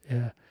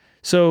 Yeah.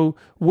 So,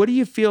 what do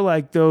you feel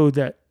like though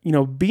that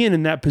being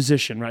in that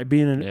position, right?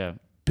 Being in a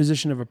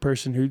position of a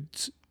person who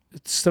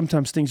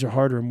sometimes things are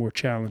harder and more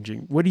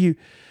challenging. Do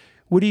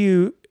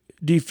you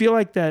feel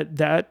like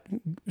that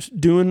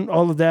doing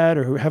all of that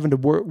or having to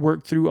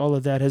work through all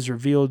of that has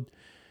revealed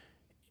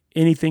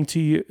anything to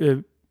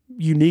you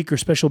unique or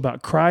special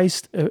about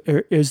Christ?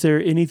 Or is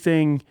there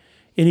anything,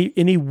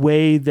 any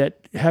way that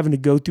having to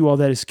go through all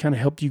that has kind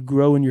of helped you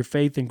grow in your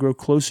faith and grow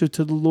closer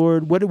to the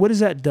Lord? What has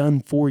that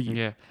done for you?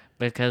 Yeah.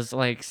 Because,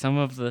 like, some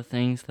of the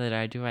things that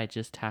I do, I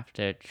just have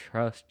to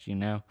trust,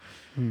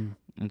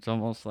 It's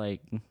almost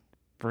like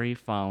free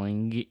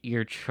falling.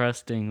 You're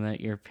trusting that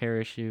your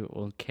parachute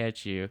will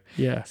catch you.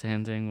 Yeah.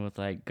 Same thing with,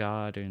 like,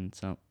 God and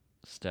some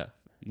stuff,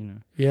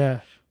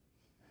 Yeah.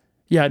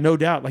 Yeah, no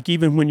doubt. Like,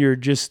 even when you're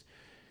just,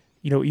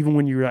 even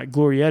when you're at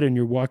Glorietta and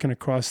you're walking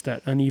across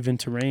that uneven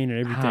terrain and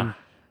everything,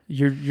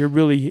 you're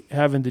really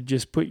having to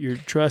just put your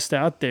trust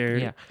out there.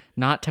 Yeah.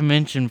 Not to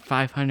mention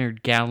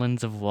 500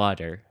 gallons of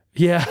water.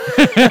 Yeah.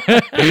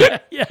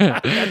 Yeah.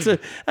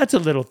 That's a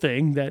little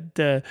thing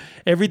that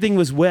everything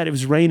was wet. It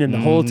was raining the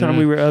whole time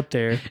we were up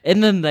there.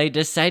 And then they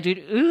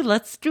decided,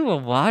 let's do a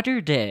water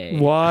day.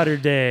 Water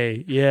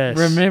day. Yes.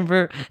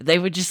 Remember, they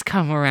would just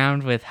come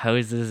around with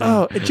hoses.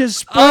 It just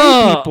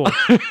spray people.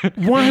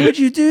 Why would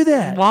you do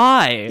that?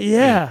 Why?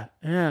 Yeah.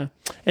 Yeah.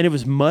 And it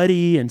was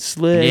muddy and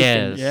slick.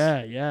 Yes.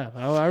 And yeah.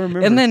 Oh, I remember.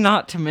 And then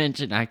not to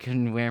mention, I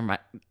couldn't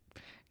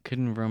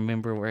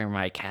remember where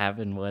my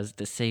cabin was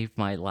to save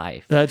my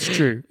life. That's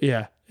true.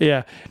 Yeah.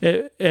 Yeah.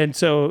 And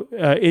so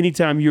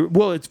anytime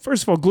it's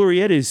first of all,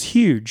 Glorietta is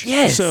huge.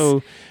 Yes.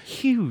 So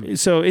huge.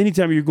 So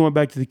anytime you're going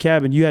back to the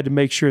cabin, you had to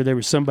make sure there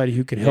was somebody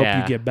who could help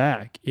you get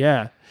back.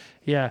 Yeah.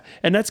 Yeah.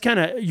 And that's kind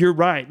of, you're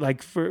right.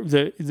 Like for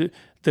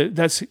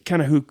that's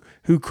kind of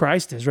who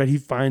Christ is, right? He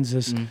finds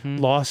us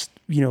lost,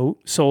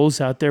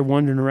 souls out there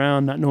wandering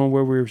around, not knowing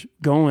where we're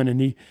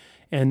going.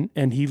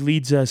 And he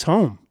leads us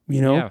home,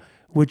 Yeah.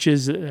 Which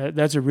is,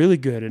 that's a really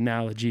good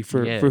analogy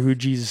for who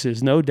Jesus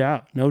is. No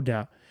doubt. No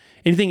doubt.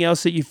 Anything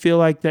else that you feel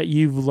like that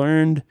you've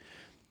learned,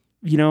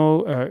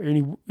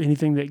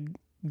 anything that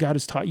God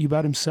has taught you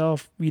about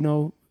himself,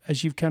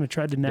 as you've kind of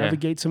tried to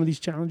navigate some of these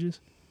challenges?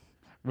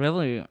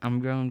 Really, I'm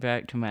going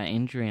back to my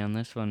injury on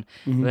this one,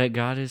 Mm-hmm. but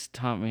God has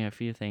taught me a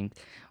few things.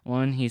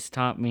 One, He's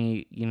taught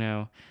me,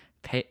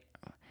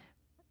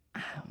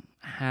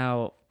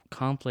 how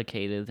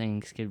complicated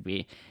things could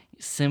be.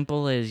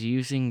 Simple as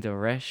using the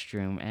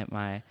restroom at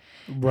my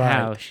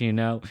house,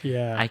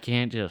 Yeah. I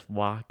can't just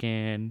walk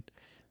in,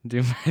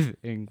 do my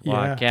thing,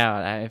 walk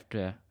out. I have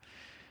to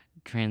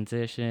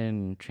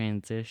transition.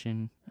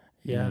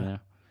 Yeah.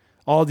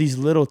 All these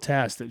little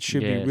tasks that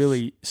should be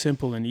really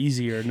simple and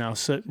easy are now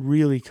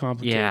really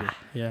complicated.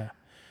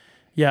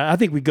 Yeah. I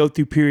think we go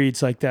through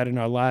periods like that in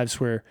our lives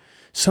where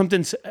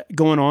something's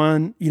going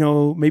on,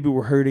 maybe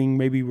we're hurting,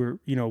 maybe we're,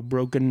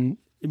 broken,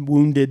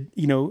 wounded,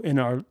 in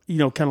our,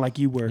 kind of like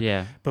you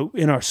were, but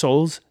in our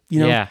souls,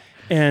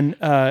 and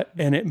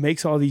it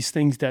makes all these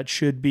things that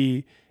should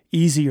be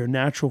easy or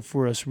natural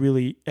for us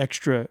really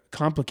extra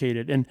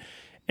complicated.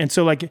 And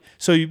so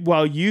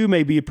while you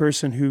may be a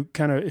person who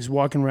kind of is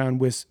walking around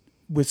with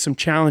some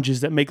challenges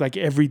that make like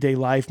everyday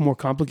life more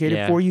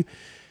complicated for you,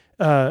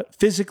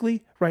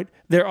 physically, right?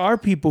 There are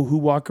people who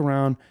walk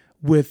around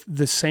with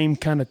the same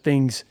kind of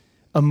things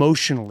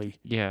emotionally,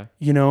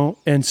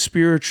 and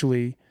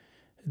spiritually,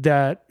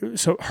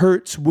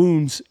 hurts,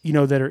 wounds,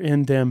 that are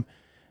in them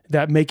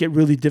that make it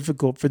really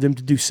difficult for them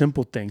to do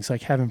simple things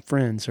like having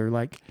friends or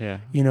like,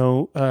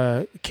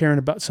 caring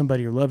about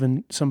somebody or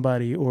loving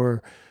somebody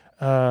or,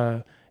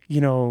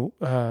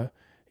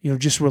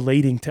 just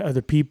relating to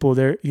other people.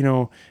 There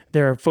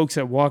are folks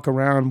that walk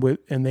around with,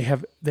 and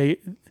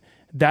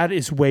that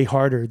is way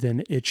harder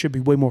than it should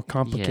be, way more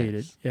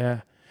complicated.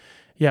 Yes.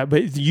 Yeah,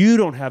 but you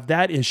don't have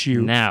that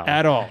issue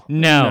at all.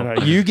 No.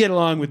 You get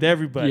along with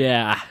everybody.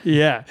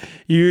 Yeah.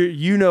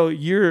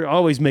 You're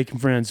always making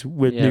friends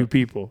with new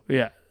people.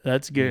 Yeah,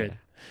 that's good. Yeah.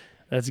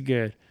 That's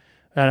good.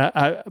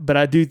 And but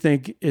I do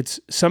think it's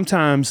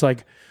sometimes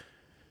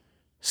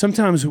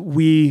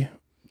we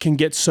can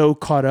get so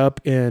caught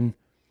up in,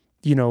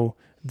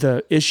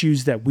 the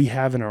issues that we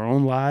have in our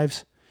own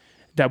lives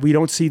that we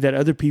don't see that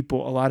other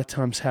people a lot of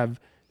times have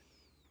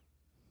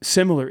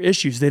similar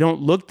issues. They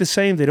don't look the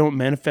same. They don't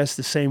manifest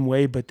the same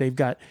way, but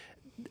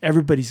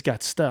everybody's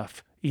got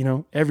stuff,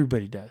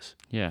 everybody does,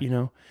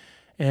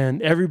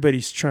 and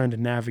everybody's trying to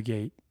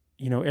navigate,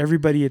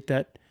 everybody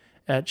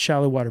at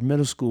Shallow Water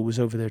Middle School was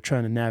over there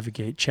trying to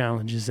navigate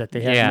challenges that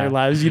they have in their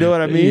lives. You know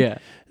what I mean? Yeah.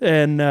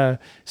 And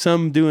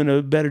some doing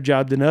a better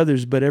job than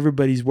others, but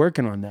everybody's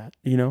working on that,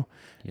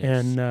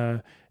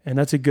 Yes. And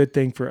that's a good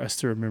thing for us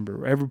to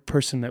remember. Every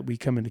person that we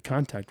come into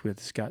contact with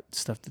has got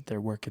stuff that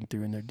they're working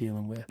through and they're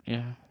dealing with.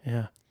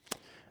 Yeah.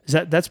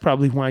 That's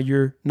probably why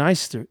you're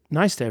nice to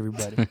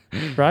everybody,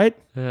 right?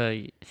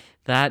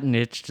 That and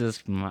it's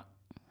just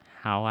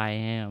how I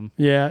am.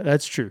 Yeah,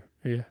 that's true.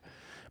 Yeah.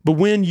 But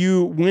when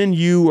you're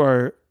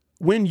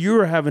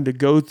having to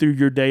go through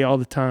your day all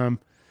the time,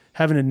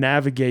 having to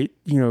navigate,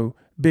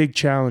 big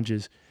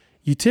challenges,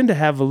 you tend to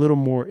have a little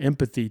more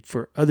empathy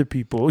for other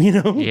people,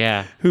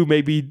 who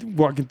may be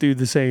walking through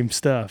the same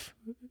stuff.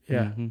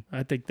 Yeah. Mm-hmm.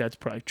 I think that's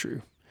probably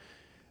true.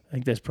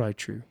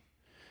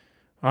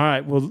 All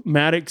right. Well,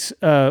 Maddox,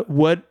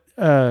 you're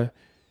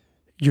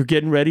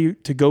getting ready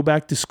to go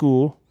back to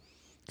school.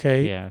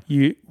 Okay.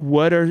 Yeah.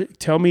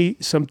 Tell me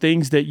some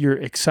things that you're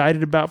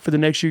excited about for the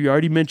next year. You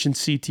already mentioned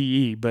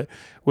CTE, but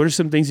what are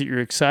some things that you're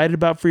excited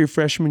about for your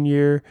freshman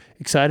year,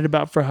 excited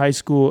about for high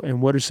school,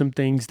 and what are some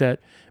things that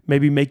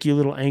maybe make you a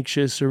little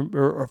anxious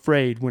or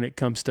afraid when it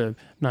comes to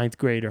ninth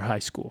grade or high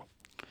school?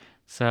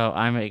 So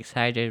I'm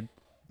excited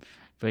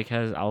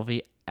because I'll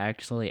be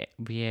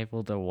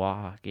able to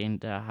walk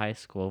into high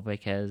school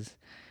because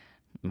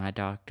my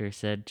doctor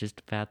said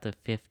just about the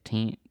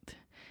 15th.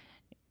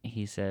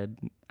 He said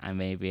I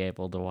may be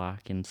able to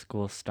walk, and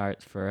school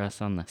starts for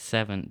us on the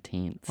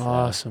 17th. So,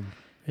 awesome.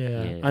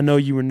 Yeah. yes. I know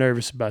you were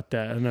nervous about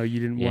that. I know you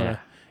didn't want to,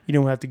 you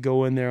don't have to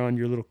go in there on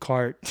your little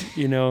cart,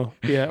 or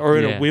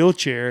in a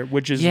wheelchair,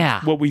 which is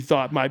what we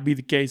thought might be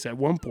the case at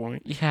one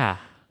point. Yeah.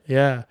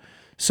 Yeah.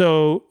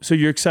 So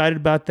you're excited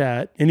about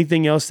that.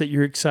 Anything else that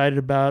you're excited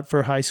about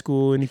for high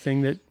school?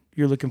 Anything that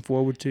you're looking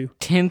forward to?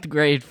 10th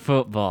grade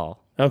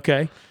football.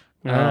 Okay.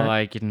 All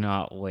right. I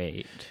cannot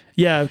wait.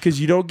 Yeah, because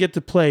you don't get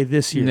to play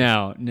this year.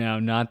 No,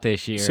 not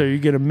this year. So you're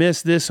going to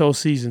miss this whole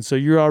season. So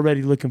you're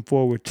already looking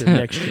forward to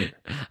next year.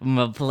 I'm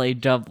going to play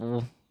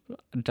double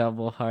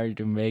hard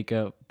to make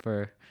up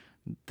for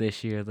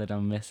this year that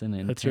I'm missing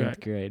in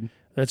 10th grade.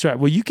 That's right.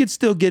 Well, you could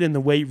still get in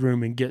the weight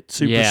room and get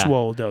super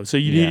swole, though. So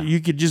you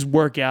could just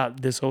work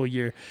out this whole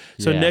year.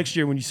 So next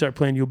year when you start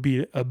playing, you'll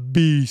be a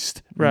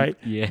beast, right?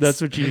 Yes.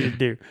 That's what you need to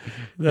do.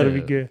 That'll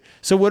be good.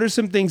 So what are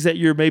some things that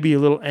you're maybe a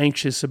little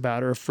anxious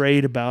about or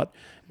afraid about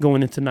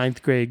going into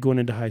ninth grade, going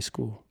into high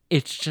school?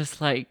 It's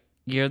just like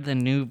you're the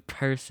new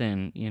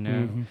person,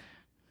 Mm-hmm.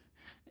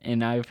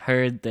 And I've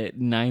heard that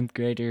ninth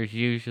graders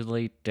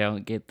usually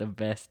don't get the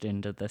best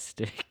end of the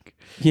stick.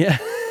 Yeah.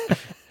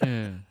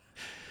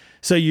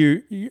 So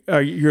you're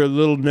a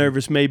little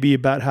nervous maybe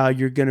about how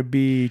you're going to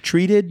be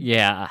treated?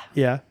 Yeah.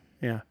 Yeah.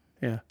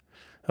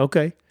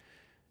 Okay.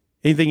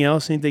 Anything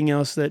else? Anything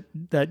else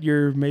that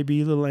you're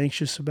maybe a little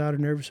anxious about or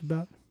nervous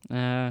about?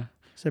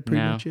 Is that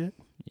pretty much it?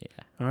 Yeah.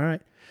 All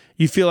right.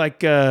 You feel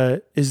like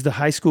is the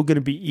high school going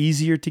to be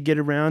easier to get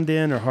around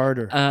in or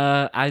harder?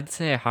 I'd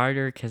say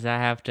harder because I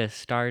have to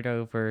start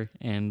over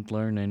and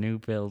learn a new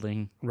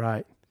building.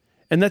 Right.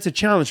 And that's a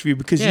challenge for you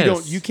because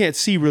you can't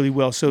see really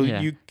well, so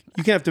you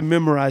have to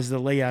memorize the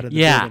layout of the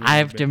building. I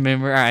have to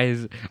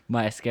memorize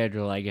my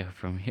schedule. I go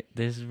from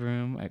this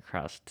room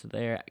across to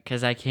there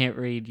because I can't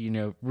read,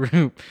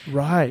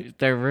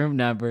 their room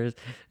numbers.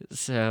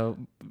 So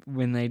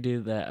when they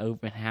do the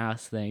open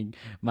house thing,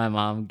 my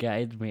mom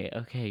guides me.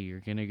 Okay, you're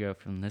gonna go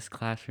from this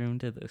classroom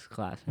to this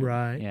classroom.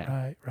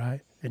 Right.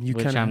 And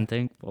which I'm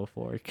thankful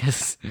for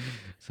because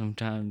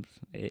sometimes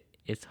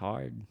it's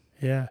hard.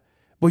 Yeah.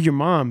 Well, your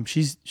mom,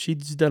 she's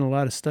done a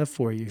lot of stuff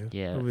for you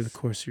over the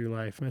course of your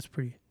life. And that's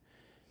pretty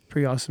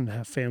awesome to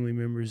have family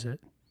members that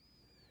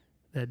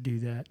do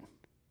that.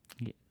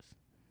 Yes.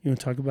 You want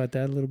to talk about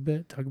that a little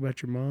bit? Talk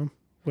about your mom?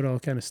 What all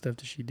kind of stuff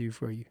does she do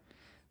for you?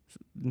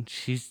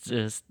 She's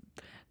just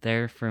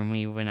there for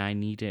me when I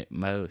need it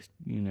most,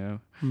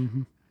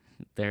 Mm-hmm.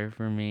 There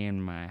for me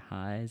in my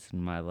highs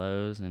and my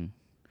lows and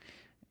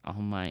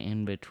all my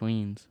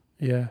in-betweens.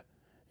 Yeah.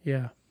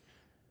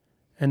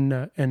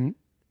 And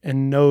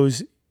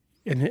knows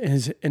and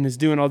is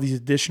doing all these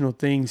additional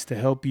things to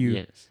help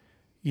you,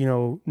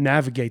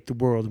 navigate the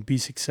world and be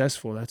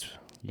successful.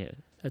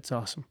 That's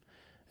awesome.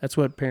 That's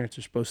what parents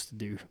are supposed to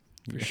do,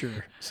 for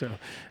sure. So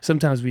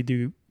sometimes we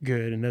do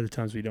good, and other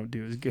times we don't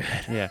do as good.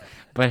 Yeah,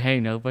 but hey,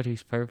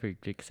 nobody's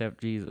perfect except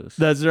Jesus.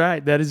 That's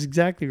right. That is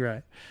exactly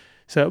right.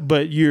 So,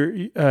 but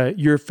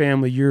your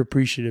family, you're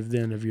appreciative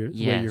then of the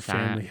way your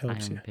family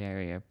helps you. I'm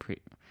very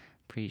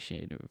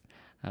appreciative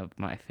of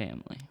my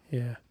family.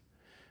 Yeah.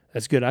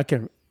 That's good. I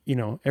can,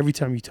 every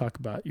time you talk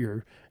about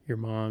your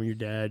mom, your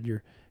dad,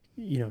 your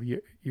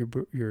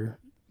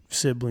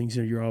siblings,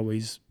 your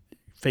always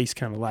face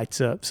kind of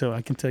lights up. So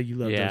I can tell you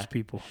love those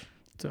people.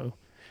 So,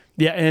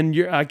 yeah, and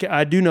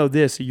I do know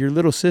this. Your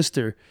little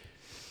sister,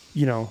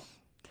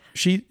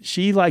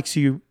 she likes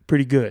you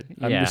pretty good.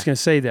 I'm just gonna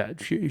say that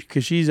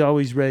because she's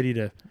always ready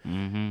to.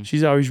 Mm-hmm.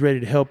 She's always ready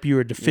to help you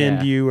or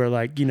defend you or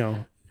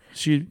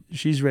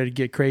She's ready to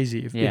get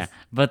crazy.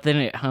 But then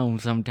at home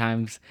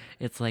sometimes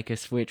it's like a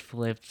switch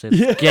flips.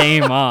 It's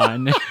game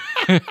on.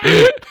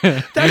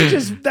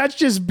 That's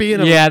just being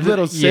a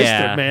little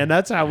sister, man.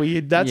 That's how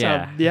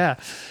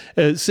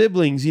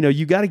siblings.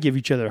 You got to give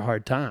each other a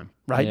hard time,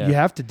 right? You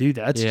have to do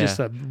that. It's just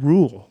a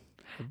rule.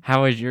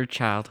 How was your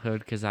childhood?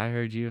 Because I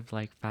heard you have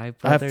like 5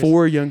 brothers. I have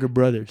 4 younger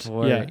brothers.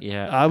 4,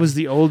 yeah. I was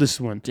the oldest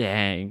one.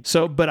 Dang.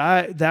 So,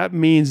 but that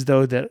means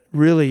though that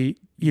really,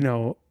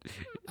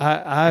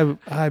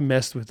 I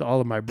messed with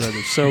all of my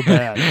brothers so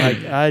bad.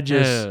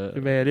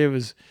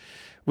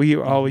 We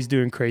were always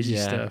doing crazy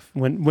stuff.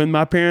 When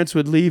my parents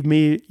would leave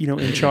me,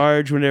 in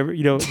charge whenever,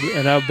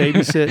 and I would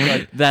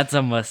babysit. That's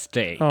a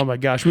mistake. Oh my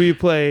gosh. We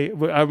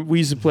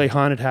used to play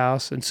haunted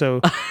house. And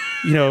so,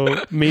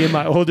 me and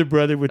my older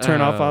brother would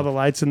turn off all the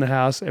lights in the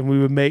house and we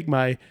would make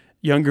my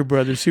younger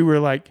brothers who were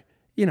like,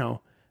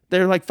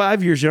 they're like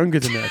 5 years younger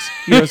than us,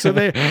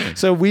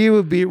 so we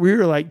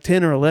were like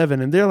 10 or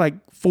 11 and they're like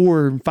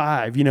 4 and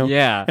 5,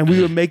 and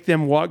we would make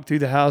them walk through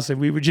the house and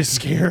we would just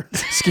scare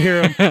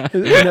them.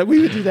 And we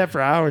would do that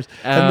for hours.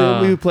 And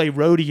then we would play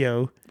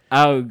rodeo.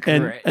 Oh,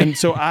 great. And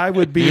so I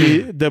would be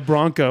the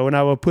Bronco and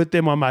I would put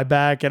them on my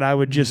back and I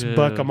would just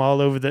toss them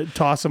all over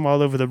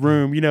the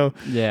room,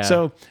 Yeah.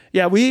 So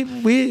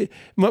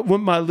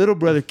my little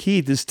brother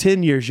Keith is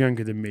 10 years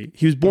younger than me.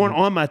 He was born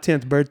on my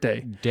 10th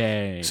birthday.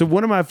 Dang. So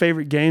one of my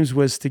favorite games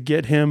was to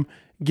get him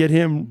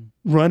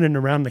running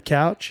around the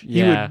couch.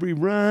 He would be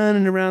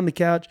running around the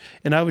couch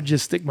and I would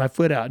just stick my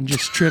foot out and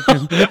just trip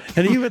him.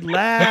 And he would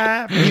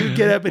laugh and he would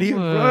get up and he would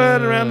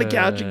run around the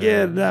couch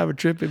again and I would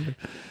trip him.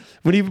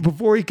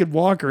 Before he could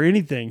walk or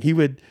anything, he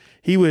would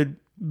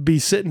be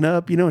sitting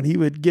up, and he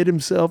would get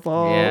himself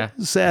all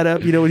sat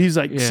up, when he was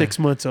like 6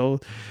 months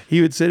old. He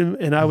would sit him,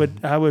 and I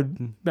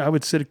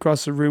would sit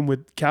across the room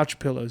with couch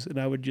pillows, and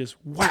I would just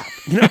whap,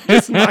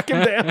 just knock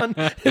him down.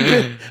 And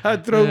then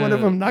I'd throw one of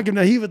them, knock him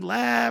down. He would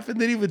laugh,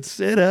 and then he would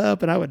sit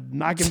up, and I would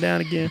knock him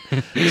down again.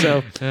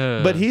 So,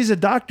 but he's a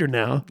doctor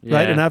now,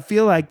 right? And I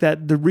feel like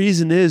that the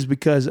reason is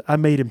because I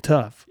made him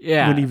tough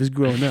when he was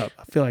growing up.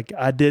 I feel like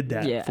I did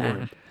that for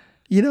him.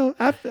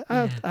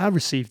 I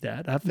received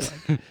that.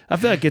 I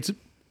feel like it's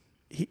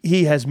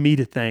he has me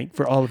to thank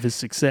for all of his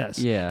success.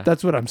 Yeah,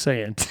 that's what I'm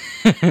saying.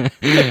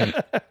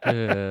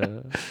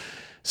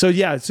 So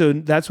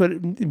that's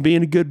what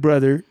being a good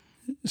brother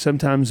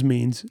sometimes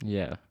means.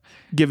 Yeah,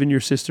 giving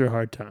your sister a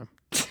hard time.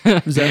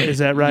 Is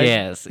that right?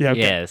 Yes. Yeah, okay.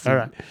 Yes. All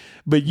right.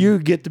 But you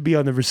get to be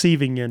on the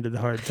receiving end of the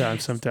hard time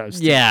sometimes.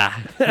 Too. Yeah.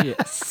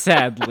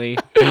 Sadly.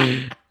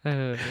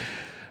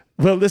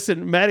 Well,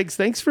 listen, Maddox,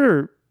 thanks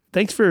for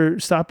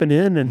stopping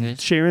in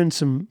and sharing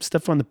some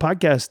stuff on the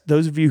podcast.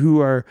 Those of you who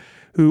are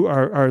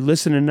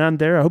listening on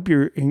there, I hope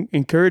you're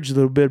encouraged a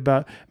little bit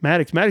about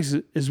Maddox. Maddox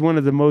is one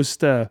of the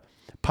most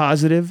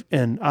positive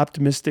and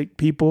optimistic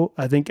people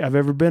I think I've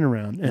ever been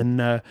around,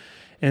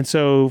 And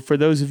so for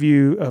those of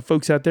you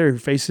folks out there who are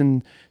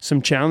facing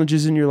some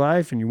challenges in your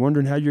life and you're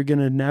wondering how you're going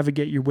to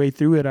navigate your way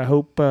through it, I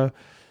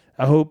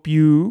hope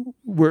you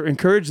were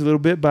encouraged a little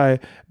bit by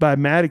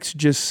Maddox's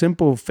just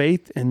simple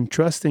faith and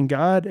trust in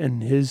God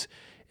and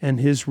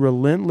his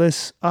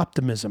relentless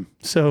optimism.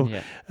 So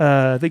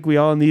I think we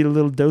all need a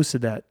little dose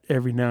of that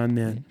every now and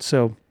then.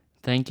 So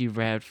thank you,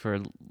 Brad, for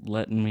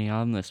letting me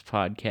on this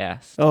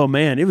podcast. Oh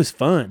man, it was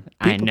fun.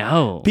 I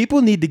know.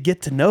 People need to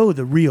get to know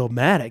the real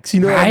Maddox.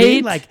 You know what I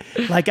mean? Like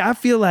I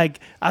feel like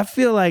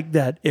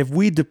that if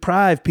we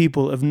deprive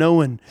people of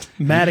knowing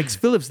Maddox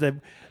Phillips,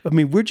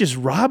 we're just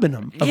robbing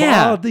them of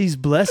all these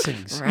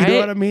blessings. Right? You know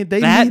what I mean?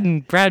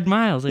 And Brad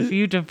Miles. If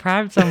you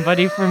deprive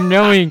somebody from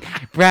knowing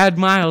Brad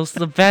Miles,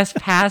 the best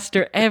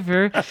pastor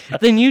ever,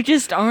 then you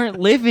just aren't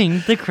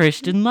living the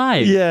Christian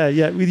life. Yeah.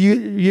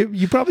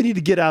 You probably need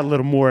to get out a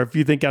little more if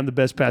you think I'm the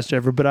best pastor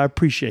ever. But I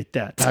appreciate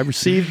that. I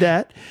received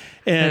that.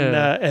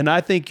 And I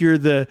think you're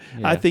the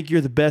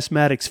best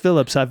Maddox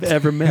Phillips I've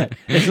ever met.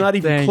 It's not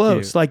even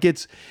close. Like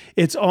it's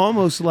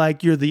almost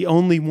like you're the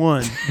only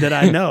one that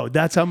I know.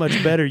 That's how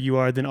much better you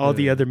are than all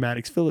the other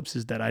Maddox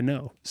Phillipses that I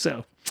know.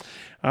 So,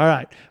 all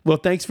right. Well,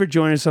 thanks for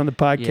joining us on the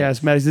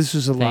podcast, Maddox. This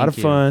was a lot of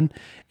fun.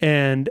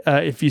 And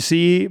if you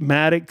see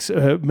Maddox,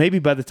 maybe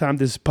by the time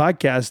this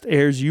podcast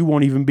airs, you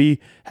won't even be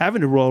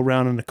having to roll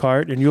around in a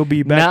cart, and you'll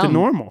be back to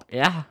normal.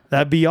 Yeah,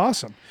 that'd be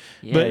awesome.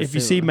 Yes, but if you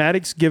see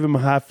Maddox, give him a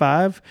high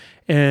five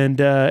and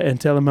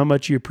tell him how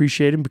much you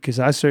appreciate him, because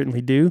I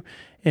certainly do.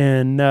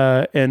 And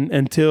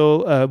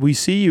until we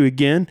see you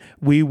again,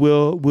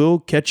 we'll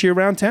catch you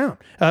around town.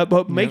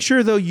 But make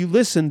sure though you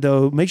listen.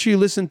 Make sure you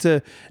listen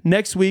to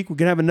next week. We're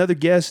gonna have another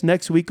guest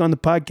next week on the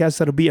podcast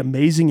that'll be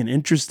amazing and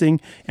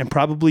interesting, and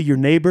probably your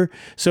neighbor.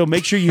 So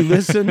make sure you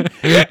listen.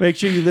 Make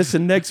sure you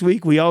listen next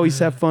week. We always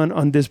have fun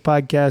on this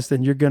podcast,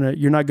 and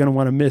you're not gonna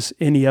want to miss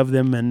any of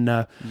them.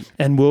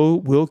 And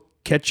we'll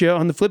catch you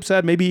on the flip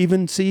side. Maybe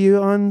even see you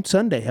on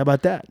Sunday. How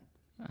about that?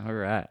 All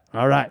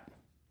right.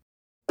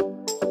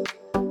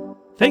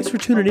 Thanks for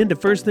tuning in to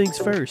First Things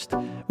First.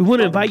 We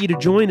want to invite you to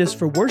join us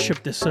for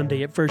worship this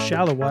Sunday at First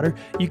Shallow Water.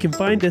 You can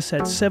find us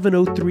at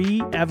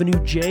 703 Avenue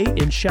J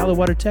in Shallow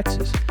Water,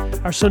 Texas.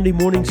 Our Sunday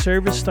morning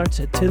service starts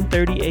at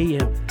 10:30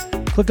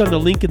 a.m. Click on the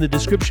link in the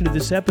description of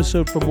this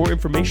episode for more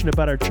information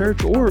about our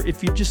church, or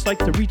if you'd just like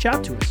to reach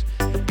out to us.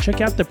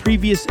 Check out the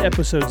previous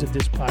episodes of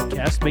this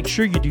podcast. Make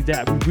sure you do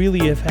that. We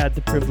really have had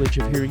the privilege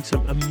of hearing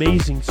some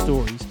amazing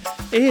stories.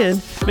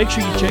 And make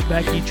sure you check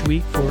back each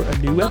week for a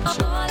new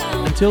episode.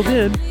 Until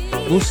then,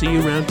 we'll see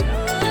you around town.